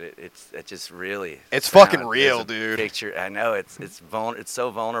appreciate it. It just really. It's fucking real, dude. Picture. I know it's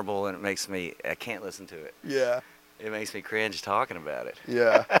so vulnerable, and I can't listen to it. Yeah. It makes me cringe talking about it.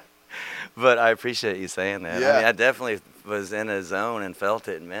 Yeah. But I appreciate you saying that. Yeah. I mean, I definitely was in a zone and felt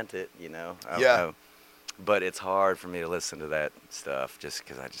it and meant it, you know. But it's hard for me to listen to that stuff just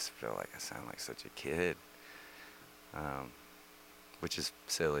because I just feel like I sound like such a kid, which is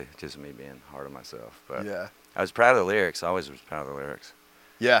silly, just me being hard on myself. But yeah. I was proud of the lyrics. I always was proud of the lyrics.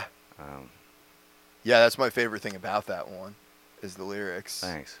 Yeah. Yeah, that's my favorite thing about that one is the lyrics.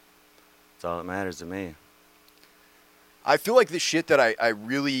 Thanks. That's all that matters to me. I feel like the shit that I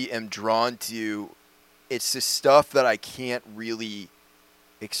really am drawn to, it's the stuff that I can't really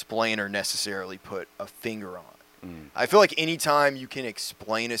explain or necessarily put a finger on. I feel like anytime you can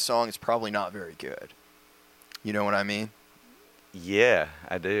explain a song, it's probably not very good. You know what I mean? Yeah,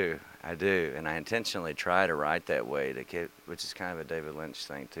 I do. And I intentionally try to write that way, which is kind of a David Lynch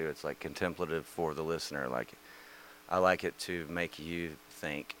thing, too. It's like contemplative for the listener. Like, I like it to make you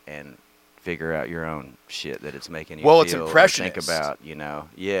think and figure out your own shit that it's making you feel it's impressionist. or think about, you know.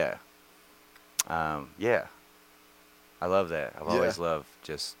 Yeah. Yeah. I love that. I've always loved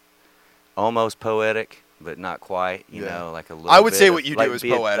just almost poetic, but not quite, you know, like a little I would bit say of, what you like do is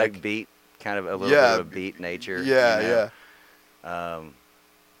beat, poetic. Like beat, kind of a little bit of a beat nature. Yeah, you know? yeah.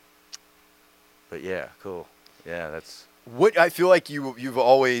 But yeah, cool. Yeah, that's... What I feel like you've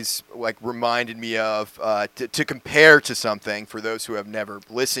always like reminded me of to compare to something for those who have never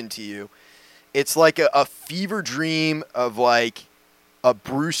listened to you. It's like a fever dream of like a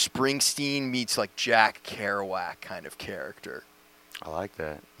Bruce Springsteen meets like Jack Kerouac kind of character. I like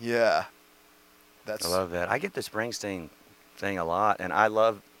that. Yeah. I love that. I get the Springsteen thing a lot, and I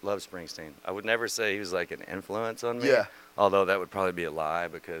love Springsteen. I would never say he was like an influence on me. Yeah. Although that would probably be a lie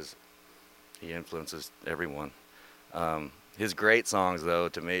because he influences everyone. His great songs, though,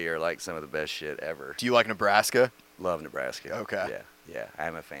 to me, are like some of the best shit ever. Do you like Nebraska? Love Nebraska. Okay. Yeah,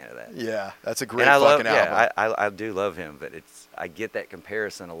 I'm a fan of that. Yeah, that's a great and fucking album. Yeah, I do love him, but I get that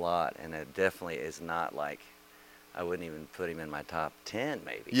comparison a lot, and it definitely is not like, I wouldn't even put him in my top 10,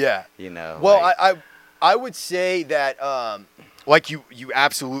 maybe. Yeah. You know. Well, like, I would say that like you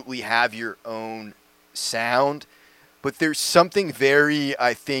absolutely have your own sound, but there's something very,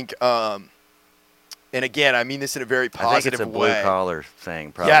 I think, and again, I mean this in a very positive way. I think it's a blue collar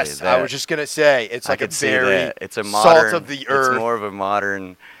thing, probably. Yes, I was just gonna say it's like a very it's a modern, salt of the earth. It's more of a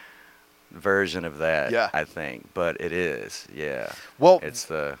modern version of that. Yeah. I think, but it is. Yeah. Well, that's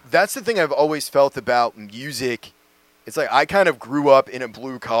the thing I've always felt about music. It's like I kind of grew up in a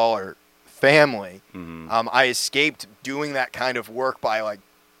blue collar family. Mm-hmm. I escaped doing that kind of work by like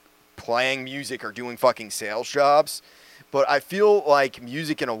playing music or doing fucking sales jobs. But I feel like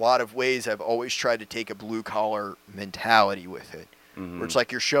music in a lot of ways, I've always tried to take a blue collar mentality with it. Mm-hmm. Where it's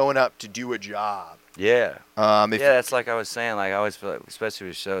like you're showing up to do a job. Yeah. Yeah, that's like I was saying. Like I always feel like, especially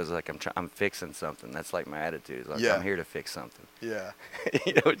with shows, like I'm fixing something. That's like my attitude. Like I'm here to fix something. Yeah.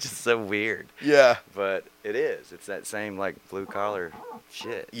 You know, it's just so weird. Yeah. But it is. It's that same like blue collar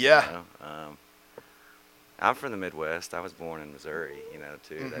shit. Yeah. You know? I'm from the Midwest. I was born in Missouri. You know,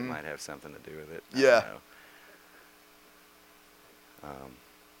 too. Mm-hmm. That might have something to do with it. Yeah. I don't know.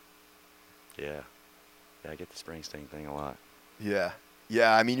 Yeah, I get the Springsteen thing a lot. Yeah.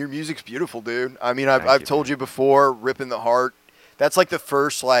 Yeah, I mean, your music's beautiful, dude. I mean, I've Thank you, told man. you before, Rippin' the Heart. That's like the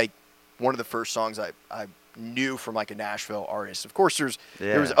first, like, one of the first songs I knew from, like, a Nashville artist. Of course,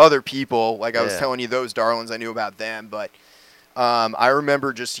 there was other people. Like, I was telling you, those darlings, I knew about them. But I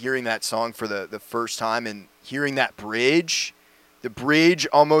remember just hearing that song for the first time and hearing that bridge. The bridge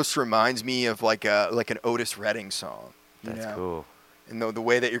almost reminds me of, like an Otis Redding song. That's cool. And the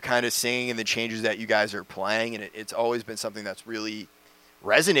way that you're kind of singing and the changes that you guys are playing, and it's always been something that's really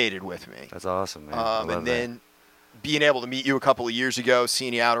resonated with me. That's awesome, man. And then being able to meet you a couple of years ago,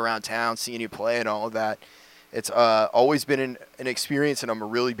 seeing you out around town, seeing you play and all of that, It's always been an experience, and I'm a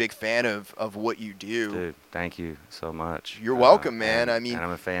really big fan of what you do. Dude, thank you so much. You're welcome, man. And, I mean, and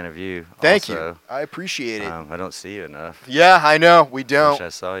I'm a fan of you. Thank also. you. I appreciate it. I don't see you enough. Yeah, I know. We don't. Wish I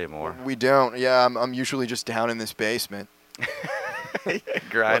saw you more. We don't. Yeah, I'm usually just down in this basement.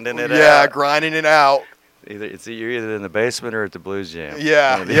 Grinding it out. Yeah, grinding it out. You're either in the basement or at the Blues Jam.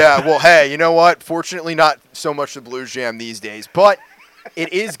 Yeah, yeah. Well, hey, you know what? Fortunately, not so much the Blues Jam these days, but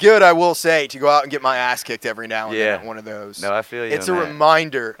it is good, I will say, to go out and get my ass kicked every now and then at one of those. No, I feel you. It's on a that.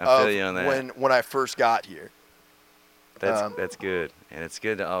 reminder I of feel you on that. when I first got here. That's good, and it's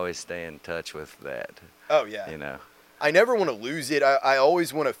good to always stay in touch with that. Oh yeah. You know. I never want to lose it. I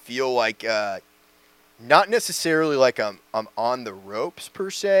always want to feel like, not necessarily like I'm on the ropes per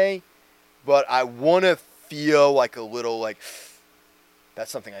se, but I want to feel like a little like that's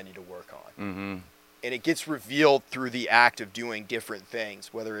something I need to work on. Mm-hmm. And it gets revealed through the act of doing different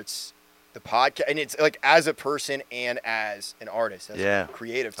things, whether it's the podcast, and it's like as a person and as an artist, as a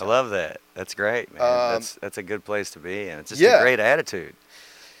creative type. I love that. That's great, man. That's a good place to be, and it's just Yeah. a great attitude.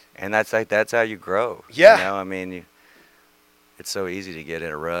 And that's how you grow. Yeah. You know, I mean, it's so easy to get in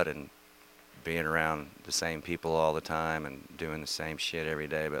a rut and being around the same people all the time and doing the same shit every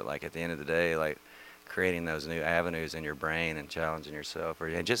day. But like at the end of the day, like creating those new avenues in your brain and challenging yourself,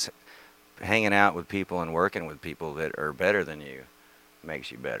 and just hanging out with people and working with people that are better than you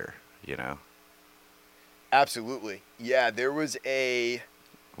makes you better. You know. Absolutely. Yeah. There was a.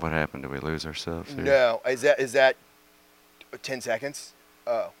 What happened? Did we lose ourselves here? No. Is that 10 seconds?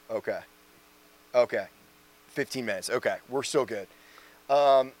 Oh. Okay. Okay. 15 minutes. Okay. We're still good.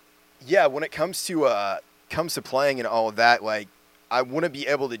 Yeah. When it comes to playing and all of that, like I want to be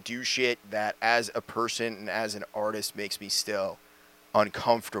able to do shit that as a person and as an artist makes me still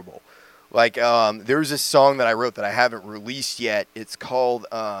uncomfortable. Like there's this song that I wrote that I haven't released yet. It's called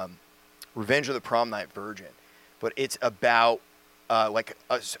Revenge of the Prom Night Virgin, but it's about like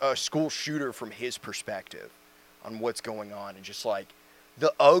a school shooter from his perspective on what's going on and just like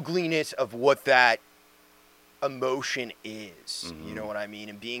the ugliness of what that emotion is. Mm-hmm. You know what I mean?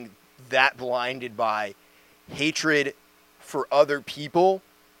 And being that blinded by hatred for other people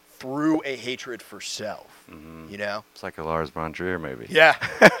through a hatred for self. Mm-hmm. You know? It's like a Lars von Trier movie. Yeah.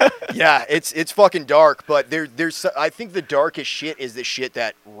 Yeah, it's fucking dark, but there's I think the darkest shit is the shit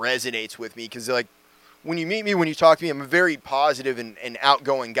that resonates with me because like when you meet me, when you talk to me, I'm a very positive and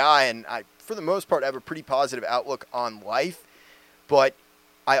outgoing guy, and I for the most part have a pretty positive outlook on life, but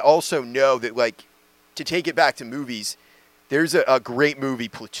I also know that like to take it back to movies, there's a great movie,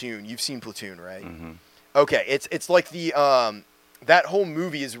 Platoon. You've seen Platoon, right? Mm-hmm. Okay, it's like the that whole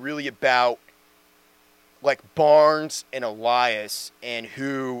movie is really about like Barnes and Elias and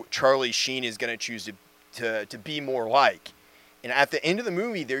who Charlie Sheen is going to choose to be more like. And at the end of the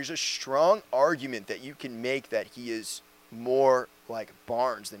movie, there's a strong argument that you can make that he is more like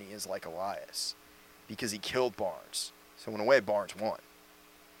Barnes than he is like Elias because he killed Barnes. So in a way, Barnes won.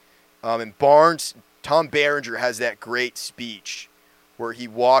 And Barnes, Tom Berenger has that great speech where he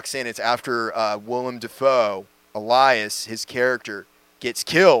walks in. It's after Willem Dafoe, Elias, his character, gets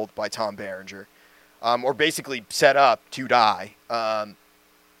killed by Tom Berenger. Or basically set up to die.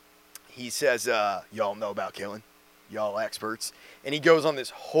 He says, y'all know about killing. Y'all experts. And he goes on this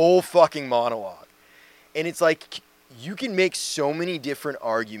whole fucking monologue. And it's like, you can make so many different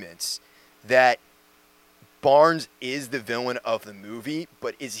arguments that Barnes is the villain of the movie,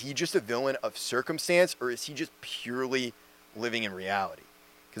 but is he just a villain of circumstance, or is he just purely living in reality?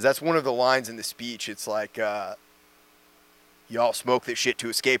 Because that's one of the lines in the speech. It's like, y'all smoke this shit to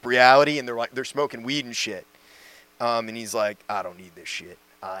escape reality, and they're smoking weed and shit. And he's like, I don't need this shit.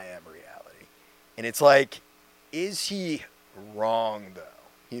 I am reality. And it's like, is he wrong though?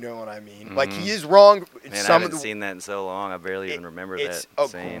 You know what I mean? Mm-hmm. Like he is wrong. Man, I haven't seen that in so long. I barely even remember that.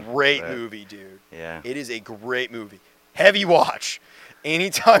 It's a great movie, dude. Yeah. It is a great movie. Heavy watch.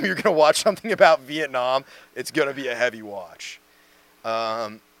 Anytime you're gonna watch something about Vietnam, it's gonna be a heavy watch.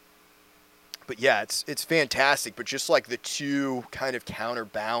 But yeah, it's fantastic. But just like the two kind of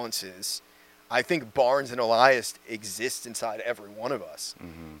counterbalances, I think Barnes and Elias exist inside every one of us.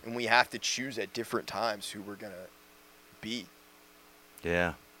 Mm-hmm. And we have to choose at different times who we're going to be.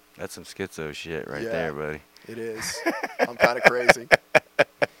 Yeah, that's some schizo shit right there, buddy. It is. I'm kind of crazy.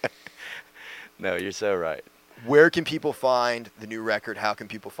 No, you're so right. Where can people find the new record? How can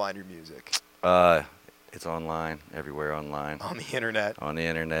people find your music? It's online, everywhere online. On the internet. On the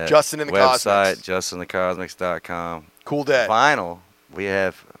internet. Justin and the Website, Cosmics. justinthecosmics.com. Cool day. Vinyl. We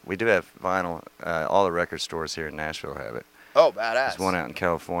do have vinyl. All the record stores here in Nashville have it. Oh, badass. There's one out in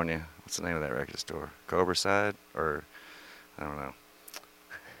California. What's the name of that record store? Cobra Side? Or, I don't know.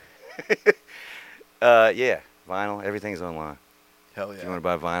 Yeah, vinyl. Everything's online. Hell If you yeah. want to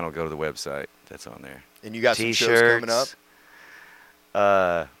buy vinyl, go to the website. That's on there. And you got some T-shirts. shows coming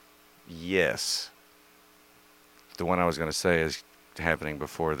up? Yes. The one I was going to say is happening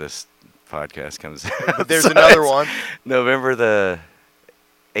before this podcast comes out. But there's So another it's one. November the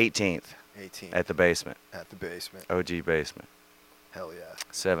 18th 18th at the basement. at the basement. OG basement. Hell yeah.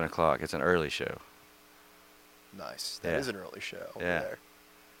 7 o'clock. It's an early show. Nice. That Yeah. is an early show over Yeah. there.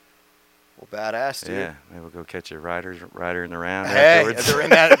 Well, badass, dude. Yeah. Maybe we'll go catch a rider in the round Hey, afterwards. they're in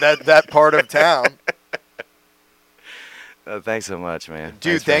that part of town. Thanks so much, man.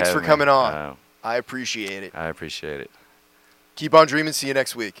 Dude, thanks for having me. coming on. I appreciate it. I appreciate it. Keep on dreaming. See you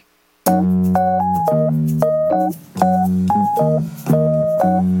next week.